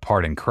getting a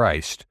part in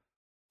Christ,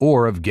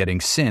 or of getting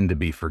sin to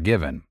be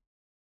forgiven.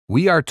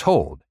 We are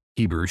told,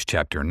 Hebrews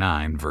chapter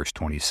 9, verse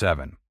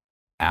 27,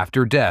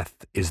 after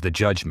death is the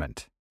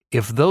judgment.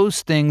 If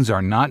those things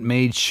are not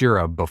made sure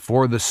of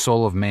before the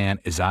soul of man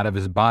is out of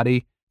his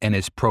body and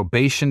his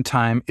probation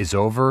time is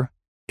over,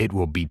 it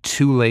will be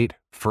too late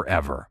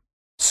forever.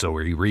 So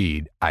we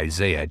read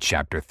Isaiah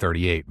chapter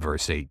 38,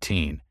 verse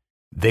 18.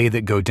 They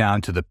that go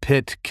down to the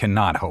pit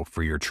cannot hope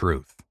for your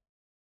truth.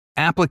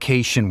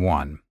 Application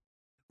 1.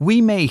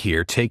 We may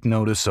here take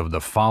notice of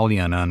the folly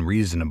and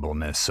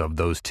unreasonableness of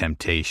those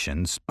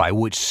temptations by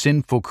which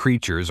sinful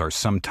creatures are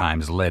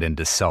sometimes led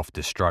into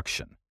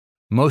self-destruction.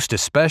 Most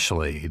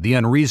especially the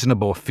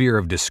unreasonable fear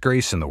of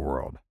disgrace in the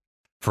world.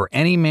 For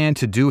any man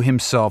to do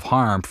himself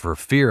harm for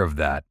fear of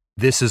that,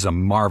 this is a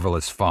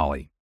marvelous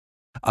folly.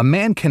 A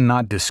man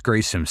cannot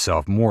disgrace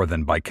himself more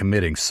than by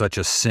committing such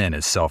a sin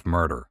as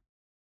self-murder.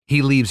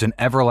 He leaves an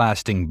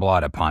everlasting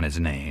blot upon his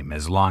name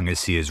as long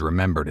as he is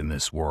remembered in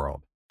this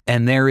world.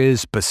 And there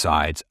is,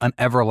 besides, an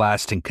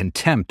everlasting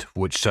contempt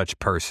which such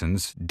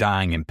persons,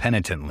 dying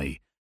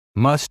impenitently,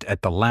 must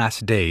at the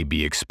last day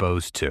be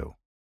exposed to.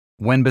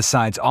 When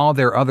besides all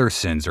their other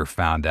sins are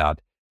found out,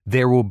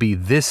 there will be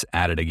this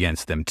added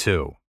against them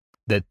too,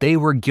 that they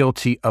were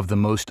guilty of the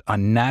most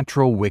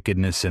unnatural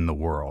wickedness in the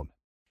world.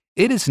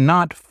 It is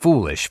not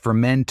foolish for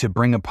men to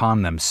bring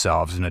upon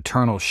themselves an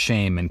eternal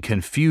shame and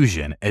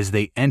confusion as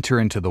they enter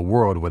into the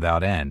world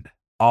without end.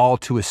 all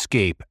to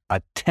escape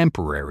a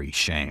temporary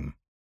shame.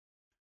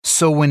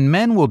 So when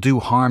men will do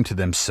harm to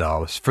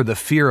themselves for the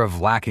fear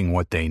of lacking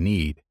what they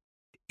need,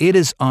 it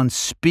is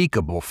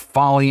unspeakable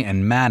folly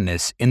and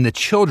madness in the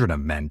children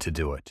of men to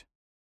do it,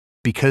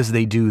 because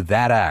they do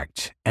that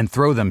act and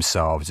throw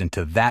themselves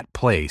into that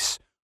place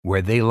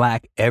where they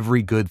lack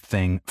every good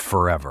thing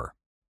forever.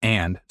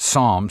 And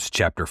Psalms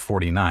chapter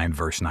 49,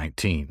 verse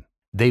 19.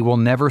 They will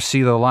never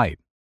see the light.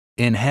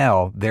 In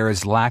hell there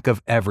is lack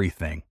of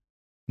everything.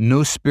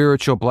 No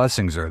spiritual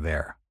blessings are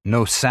there.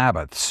 No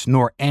Sabbaths,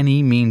 nor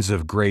any means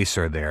of grace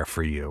are there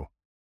for you.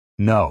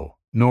 No,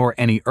 nor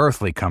any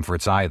earthly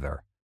comforts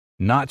either.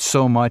 Not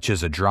so much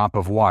as a drop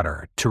of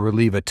water to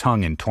relieve a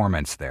tongue in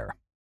torments there.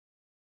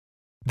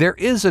 There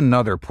is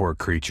another poor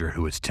creature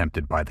who is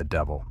tempted by the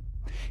devil.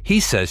 He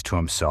says to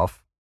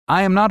himself,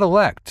 I am not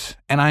elect,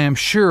 and I am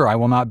sure I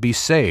will not be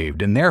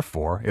saved, and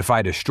therefore, if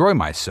I destroy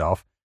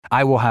myself,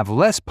 I will have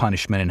less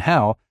punishment in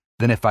hell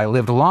than if I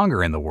lived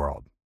longer in the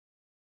world.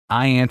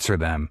 I answer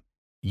them,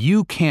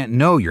 you can't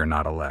know you're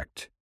not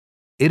elect.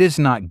 It is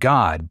not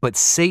God, but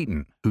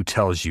Satan who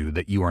tells you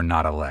that you are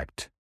not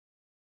elect.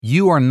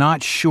 You are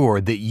not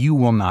sure that you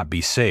will not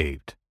be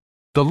saved.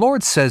 The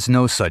Lord says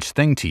no such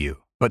thing to you,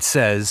 but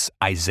says,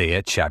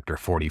 Isaiah chapter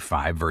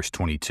 45, verse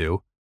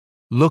 22,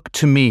 Look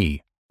to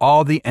me,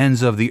 all the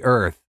ends of the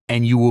earth,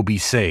 and you will be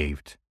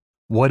saved.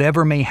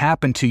 Whatever may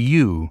happen to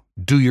you,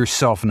 do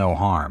yourself no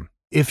harm.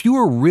 If you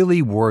are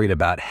really worried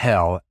about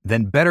hell,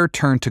 then better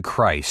turn to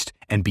Christ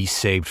and be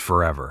saved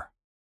forever.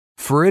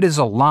 For it is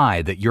a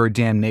lie that your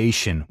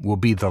damnation will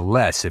be the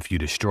less if you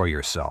destroy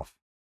yourself.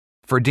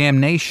 For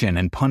damnation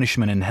and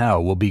punishment in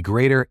hell will be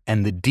greater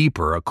and the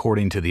deeper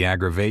according to the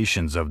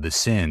aggravations of the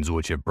sins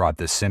which have brought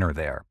the sinner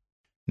there.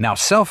 Now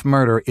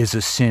self-murder is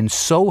a sin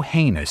so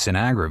heinous and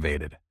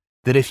aggravated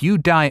that if you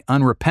die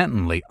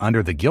unrepentantly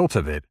under the guilt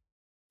of it,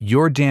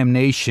 your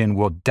damnation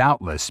will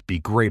doubtless be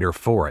greater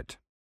for it.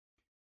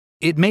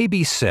 It may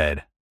be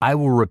said, I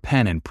will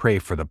repent and pray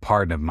for the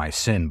pardon of my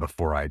sin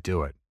before I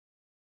do it.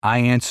 I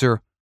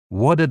answer,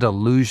 what a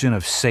delusion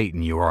of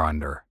Satan you are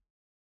under.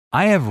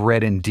 I have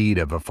read indeed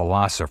of a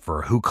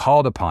philosopher who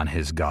called upon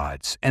his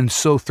gods and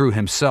so threw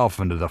himself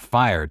into the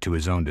fire to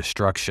his own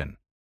destruction.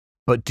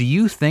 But do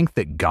you think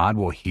that God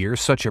will hear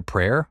such a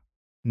prayer?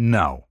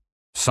 No.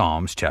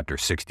 Psalms chapter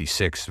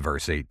 66,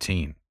 verse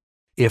 18.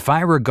 If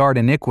I regard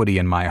iniquity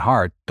in my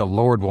heart, the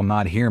Lord will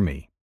not hear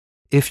me.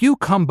 If you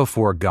come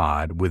before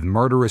God with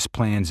murderous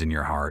plans in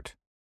your heart,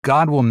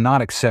 God will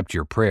not accept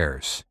your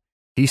prayers.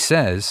 He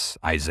says,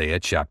 Isaiah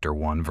chapter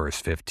 1,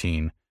 verse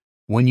 15,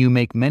 When you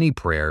make many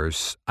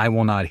prayers, I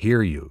will not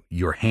hear you.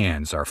 Your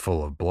hands are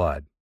full of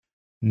blood.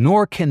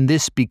 Nor can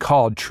this be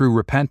called true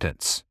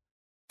repentance.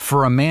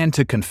 For a man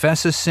to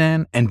confess a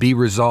sin and be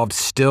resolved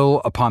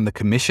still upon the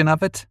commission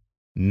of it?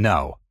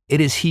 No, it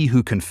is he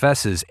who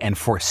confesses and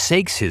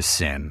forsakes his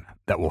sin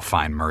that will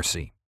find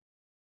mercy.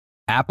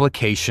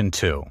 Application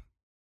 2.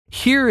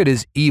 Here it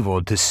is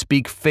evil to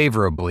speak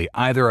favorably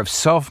either of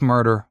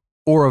self-murder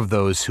or of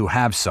those who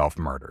have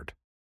self-murdered.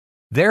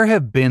 There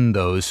have been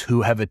those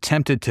who have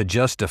attempted to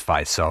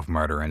justify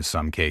self-murder in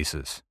some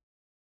cases.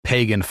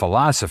 Pagan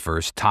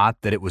philosophers taught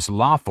that it was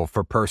lawful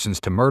for persons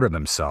to murder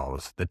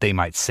themselves, that they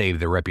might save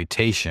their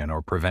reputation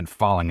or prevent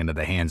falling into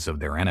the hands of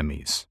their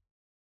enemies.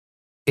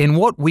 In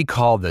what we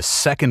call the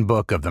second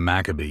book of the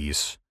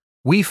Maccabees,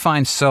 we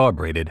find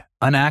celebrated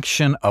an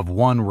action of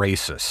one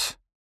Rhesus,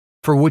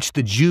 for which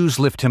the Jews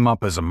lift him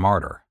up as a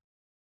martyr.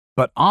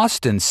 But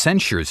Austin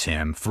censures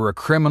him for a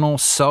criminal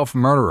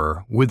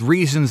self-murderer with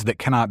reasons that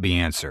cannot be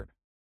answered.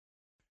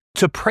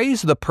 To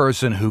praise the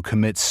person who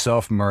commits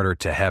self-murder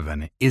to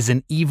heaven is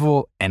an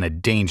evil and a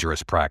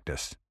dangerous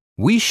practice.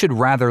 We should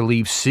rather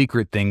leave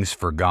secret things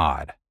for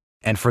God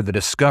and for the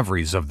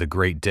discoveries of the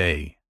great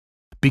day,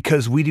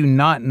 because we do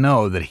not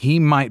know that he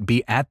might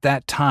be at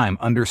that time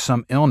under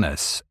some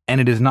illness, and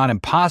it is not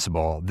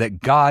impossible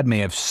that God may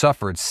have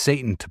suffered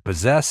Satan to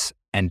possess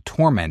and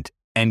torment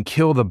and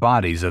kill the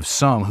bodies of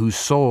some whose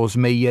souls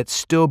may yet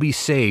still be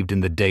saved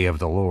in the day of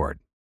the Lord.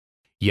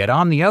 Yet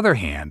on the other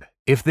hand,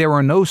 if there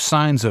were no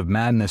signs of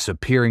madness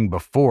appearing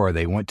before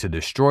they went to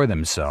destroy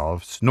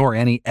themselves, nor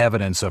any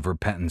evidence of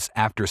repentance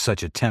after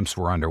such attempts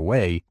were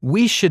underway,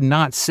 we should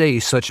not say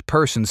such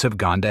persons have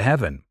gone to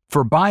heaven.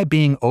 For by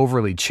being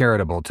overly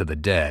charitable to the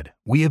dead,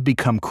 we have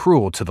become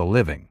cruel to the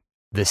living.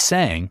 The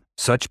saying,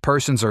 such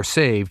persons are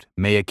saved,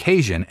 may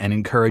occasion and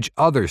encourage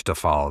others to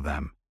follow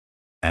them.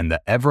 And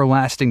the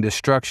everlasting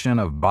destruction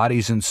of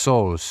bodies and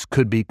souls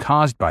could be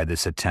caused by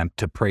this attempt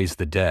to praise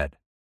the dead.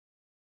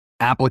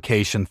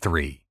 Application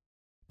 3.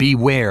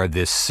 Beware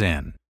this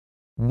sin.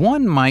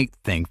 One might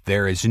think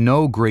there is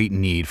no great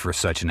need for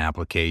such an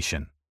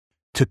application,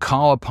 to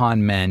call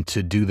upon men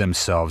to do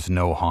themselves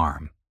no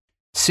harm,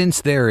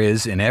 since there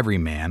is in every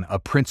man a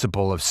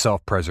principle of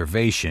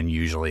self-preservation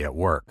usually at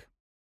work.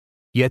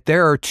 Yet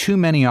there are too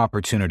many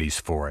opportunities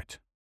for it.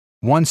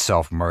 One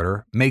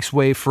self-murder makes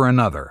way for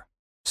another.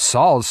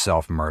 Saul's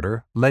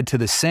self-murder led to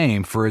the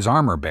same for his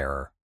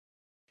armor-bearer.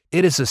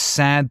 It is a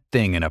sad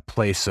thing in a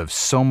place of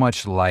so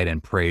much light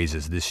and praise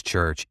as this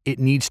church, it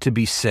needs to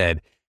be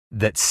said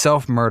that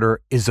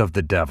self-murder is of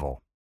the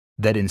devil,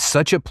 that in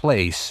such a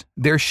place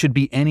there should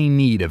be any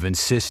need of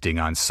insisting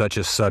on such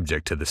a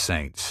subject to the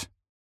saints.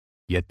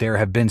 Yet there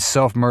have been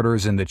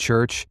self-murderers in the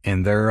church,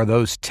 and there are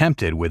those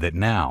tempted with it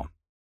now.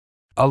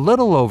 A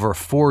little over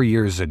 4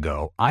 years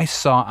ago, I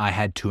saw I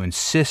had to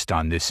insist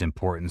on this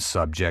important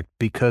subject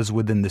because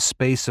within the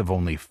space of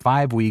only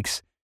 5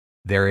 weeks,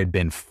 there had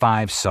been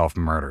 5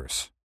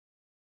 self-murders.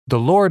 The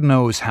Lord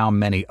knows how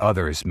many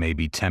others may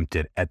be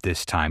tempted at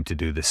this time to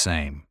do the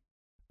same.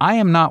 I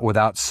am not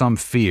without some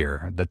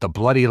fear that the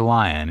bloody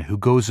lion who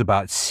goes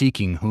about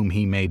seeking whom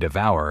he may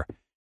devour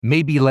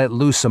may be let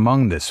loose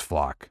among this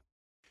flock.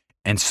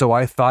 And so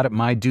I thought it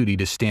my duty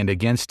to stand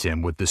against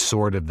him with the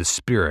sword of the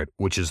Spirit,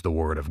 which is the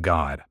word of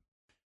God,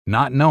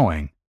 not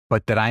knowing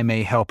but that I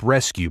may help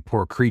rescue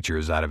poor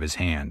creatures out of his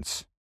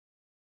hands.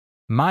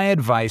 My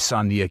advice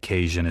on the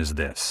occasion is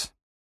this.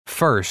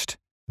 First,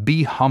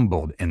 be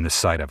humbled in the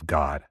sight of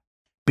God.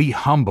 Be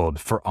humbled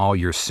for all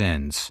your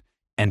sins,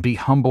 and be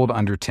humbled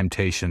under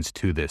temptations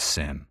to this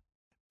sin.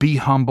 Be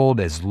humbled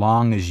as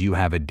long as you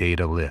have a day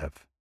to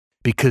live,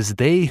 because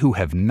they who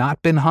have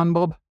not been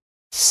humbled,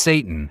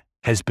 Satan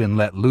has been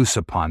let loose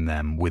upon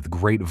them with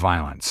great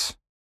violence.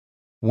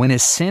 When a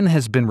sin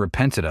has been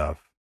repented of,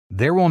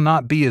 there will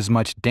not be as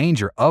much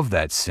danger of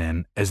that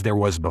sin as there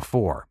was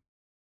before.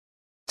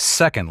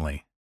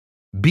 Secondly,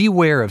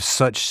 beware of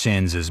such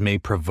sins as may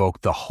provoke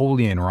the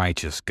holy and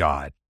righteous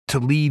God to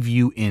leave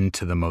you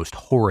into the most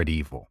horrid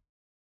evil.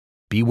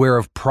 Beware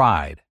of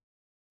pride,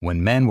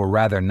 when men will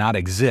rather not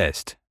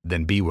exist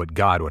than be what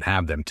God would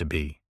have them to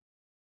be.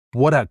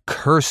 What a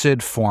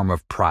cursed form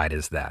of pride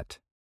is that!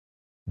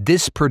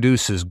 This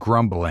produces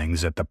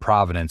grumblings at the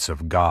providence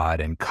of God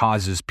and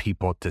causes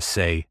people to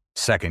say,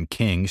 2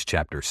 Kings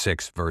chapter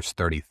 6, verse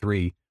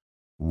 33,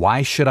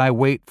 "Why should I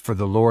wait for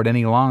the Lord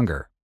any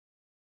longer?"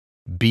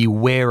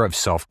 Beware of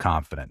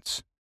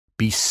self-confidence.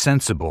 Be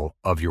sensible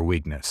of your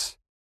weakness.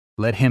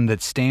 Let him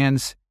that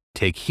stands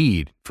take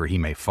heed, for he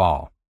may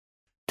fall.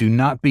 Do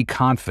not be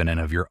confident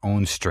of your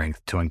own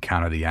strength to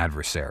encounter the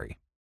adversary.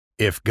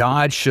 If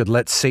God should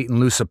let Satan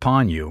loose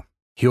upon you,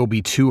 he'll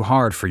be too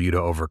hard for you to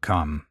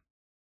overcome.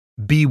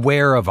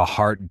 Beware of a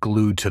heart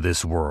glued to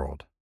this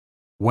world.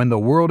 When the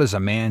world is a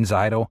man's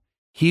idol,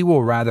 he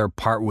will rather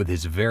part with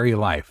his very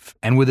life,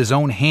 and with his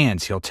own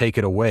hands he'll take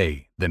it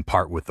away, than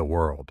part with the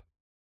world.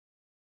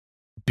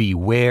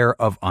 Beware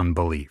of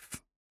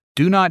unbelief.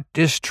 Do not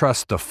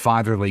distrust the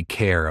fatherly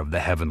care of the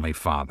Heavenly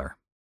Father.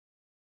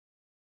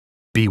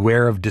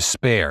 Beware of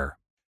despair.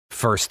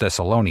 1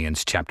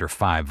 Thessalonians chapter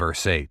 5,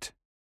 verse 8.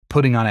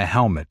 Putting on a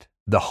helmet,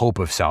 the hope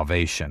of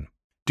salvation.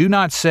 Do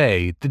not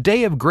say, "The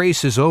day of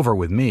grace is over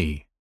with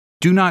me."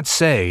 Do not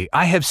say,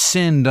 "I have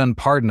sinned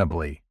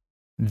unpardonably."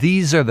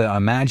 These are the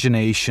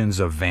imaginations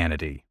of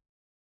vanity.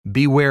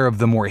 Beware of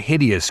the more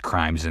hideous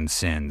crimes and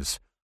sins,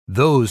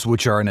 those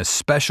which are in a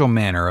special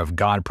manner of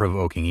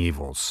God-provoking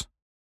evils.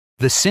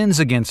 The sins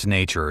against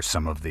nature are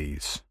some of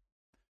these.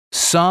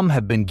 Some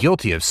have been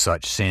guilty of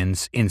such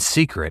sins in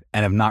secret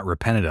and have not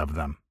repented of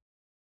them.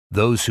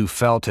 Those who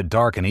fell to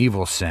dark and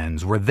evil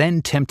sins were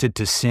then tempted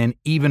to sin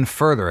even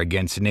further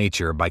against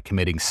nature by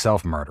committing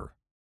self-murder.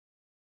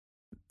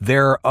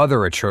 There are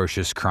other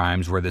atrocious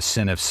crimes where the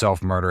sin of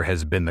self-murder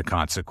has been the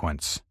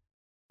consequence.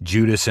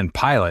 Judas and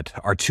Pilate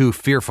are two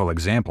fearful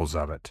examples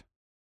of it.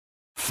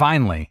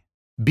 Finally,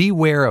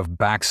 beware of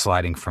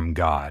backsliding from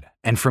God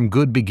and from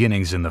good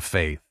beginnings in the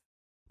faith.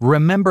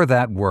 Remember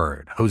that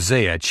word,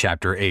 Hosea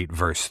chapter 8,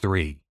 verse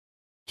 3.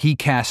 He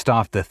cast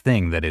off the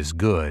thing that is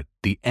good,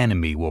 the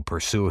enemy will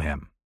pursue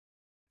him.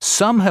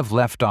 Some have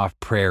left off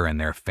prayer in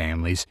their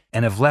families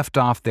and have left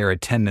off their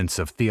attendance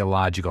of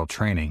theological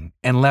training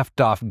and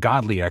left off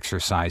godly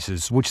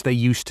exercises which they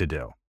used to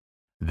do.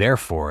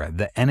 Therefore,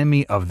 the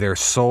enemy of their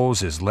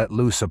souls is let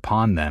loose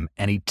upon them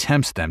and he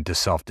tempts them to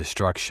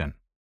self-destruction.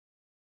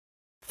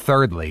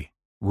 Thirdly,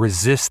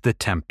 resist the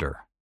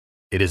tempter.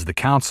 It is the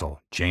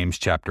counsel, James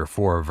chapter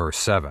 4, verse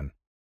 7.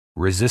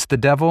 Resist the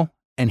devil,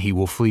 and he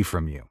will flee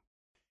from you.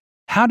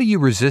 How do you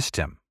resist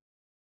him?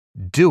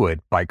 Do it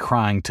by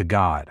crying to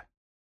God.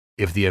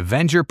 If the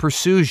avenger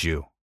pursues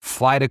you,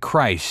 fly to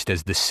Christ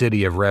as the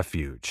city of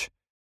refuge.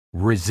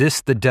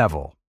 Resist the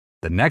devil.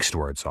 The next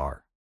words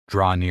are,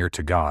 draw near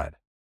to God.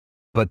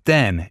 But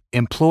then,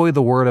 employ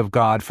the word of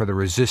God for the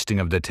resisting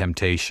of the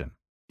temptation.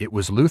 It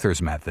was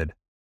Luther's method.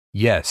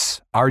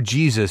 Yes, our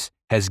Jesus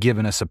has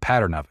given us a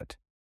pattern of it.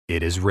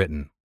 It is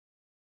written.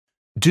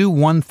 Do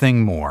one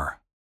thing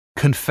more.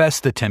 Confess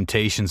the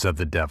temptations of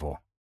the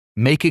devil.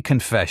 Make a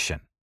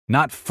confession,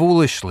 not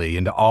foolishly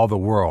into all the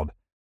world,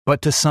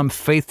 but to some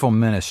faithful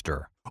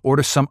minister or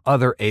to some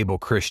other able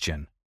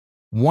Christian.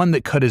 One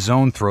that cut his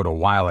own throat a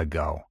while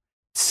ago,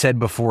 said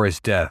before his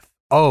death,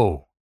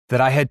 "Oh,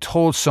 that I had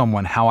told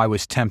someone how I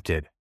was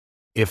tempted.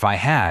 If I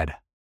had,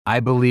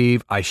 I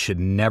believe I should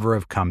never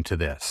have come to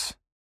this."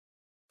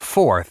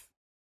 Fourth,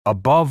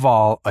 above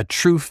all, a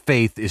true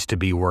faith is to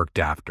be worked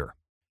after.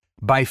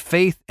 By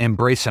faith,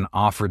 embrace an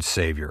offered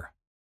Savior.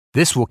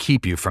 This will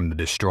keep you from the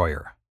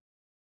destroyer,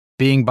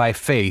 being by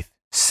faith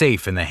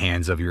safe in the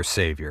hands of your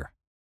Savior.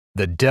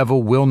 The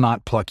devil will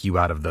not pluck you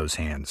out of those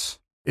hands.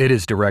 It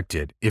is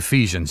directed,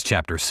 Ephesians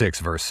chapter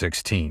 6, verse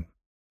 16.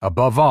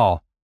 Above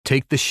all,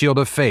 take the shield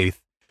of faith,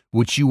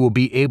 which you will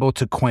be able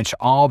to quench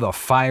all the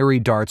fiery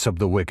darts of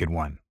the wicked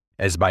one,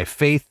 as by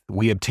faith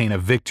we obtain a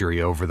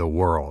victory over the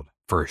world.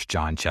 1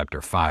 John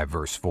chapter 5,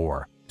 verse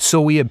 4.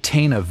 So we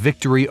obtain a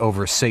victory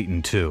over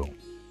Satan too.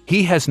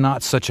 He has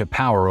not such a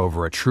power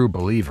over a true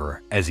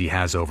believer as he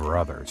has over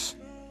others.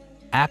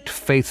 Act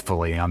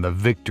faithfully on the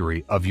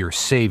victory of your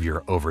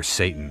Savior over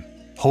Satan,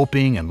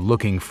 hoping and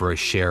looking for a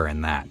share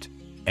in that.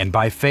 And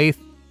by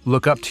faith,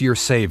 look up to your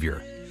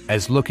Savior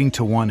as looking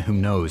to one who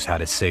knows how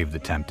to save the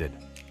tempted.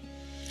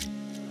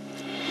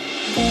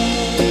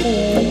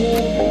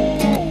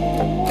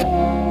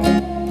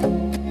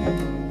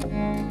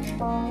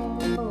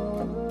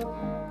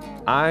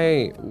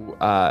 I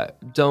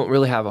don't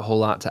really have a whole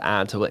lot to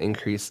add to what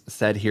Increase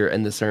said here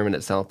in the sermon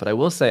itself, but I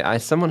will say,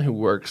 as someone who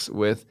works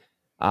with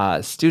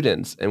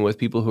students and with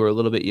people who are a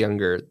little bit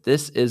younger,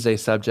 this is a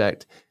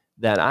subject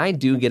that I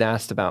do get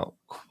asked about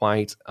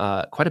quite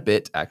a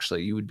bit,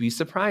 actually. You would be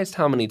surprised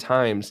how many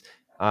times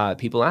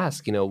people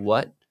ask,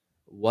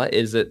 what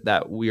is it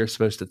that we are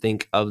supposed to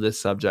think of this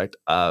subject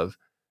of,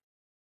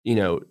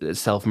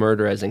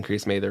 self-murder, as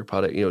Increase Mather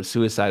put it,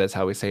 suicide is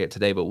how we say it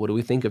today, but what do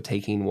we think of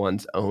taking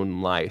one's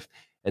own life?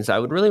 And so I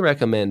would really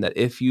recommend that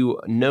if you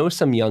know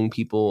some young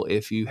people,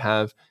 if you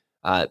have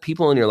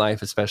people in your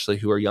life, especially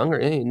who are younger,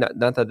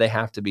 not that they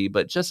have to be,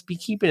 but just be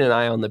keeping an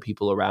eye on the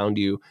people around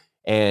you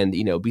and,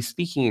 be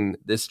speaking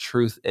this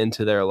truth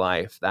into their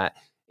life, that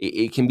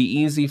it can be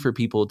easy for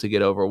people to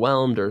get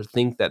overwhelmed or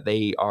think that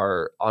they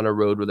are on a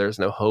road where there's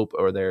no hope,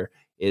 or there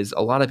is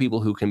a lot of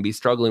people who can be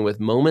struggling with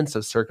moments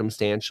of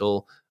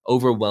circumstantial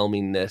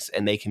overwhelmingness,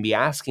 and they can be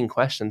asking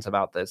questions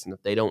about this. And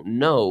if they don't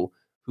know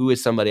who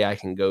is somebody I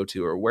can go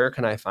to or where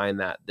can I find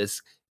that,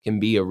 this can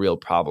be a real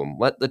problem.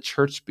 Let the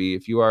church be,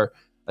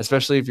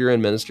 especially if you're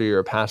in ministry or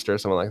a pastor or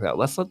someone like that,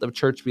 let's let the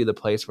church be the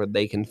place where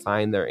they can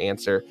find their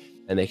answer,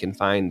 and they can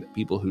find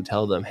people who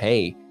tell them,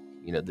 hey,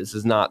 this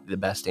is not the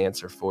best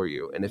answer for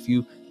you. And if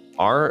you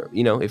are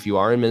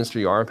in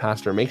ministry, you are a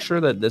pastor, make sure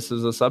that this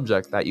is a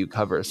subject that you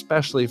cover,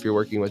 especially if you're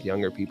working with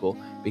younger people,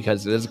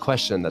 because it is a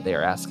question that they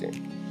are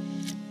asking.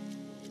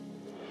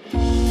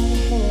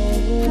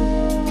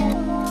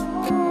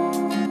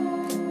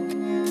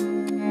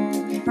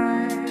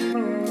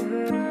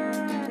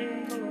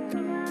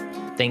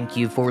 Thank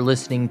you for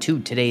listening to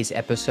today's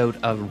episode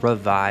of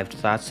Revived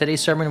Thoughts.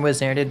 Today's sermon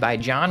was narrated by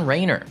John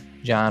Rayner.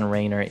 John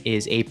Rayner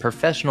is a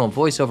professional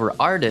voiceover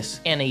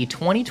artist and a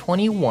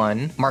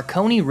 2021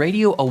 Marconi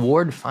Radio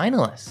Award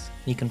finalist.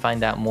 You can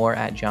find out more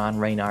at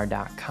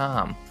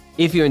johnraynar.com.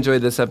 If you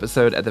enjoyed this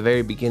episode, at the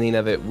very beginning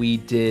of it, we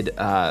did, read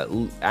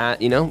a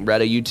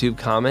YouTube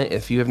comment.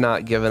 If you have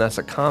not given us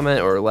a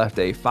comment or left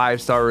a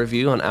 5-star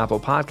review on Apple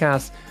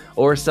Podcasts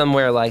or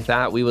somewhere like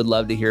that, we would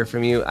love to hear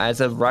from you. As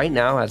of right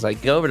now, as I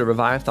go over to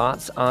Revive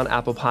Thoughts on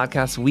Apple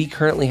Podcasts, we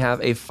currently have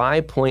a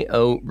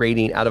 5.0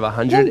 rating out of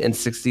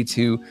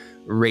 162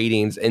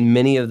 ratings, and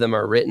many of them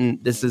are written.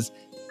 This is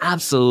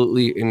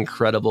absolutely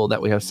incredible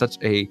that we have such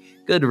a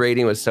good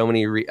rating with so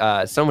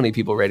many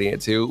people rating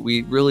it too.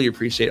 We really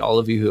appreciate all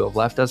of you who have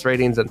left us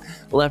ratings and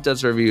left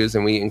us reviews,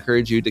 and we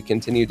encourage you to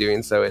continue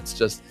doing so. It's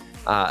just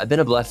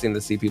been a blessing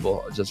to see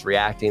people just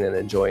reacting and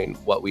enjoying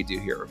what we do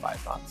here at Revive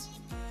Thoughts.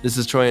 This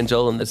is Troy and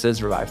Joel, and this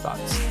is Revive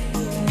Thoughts.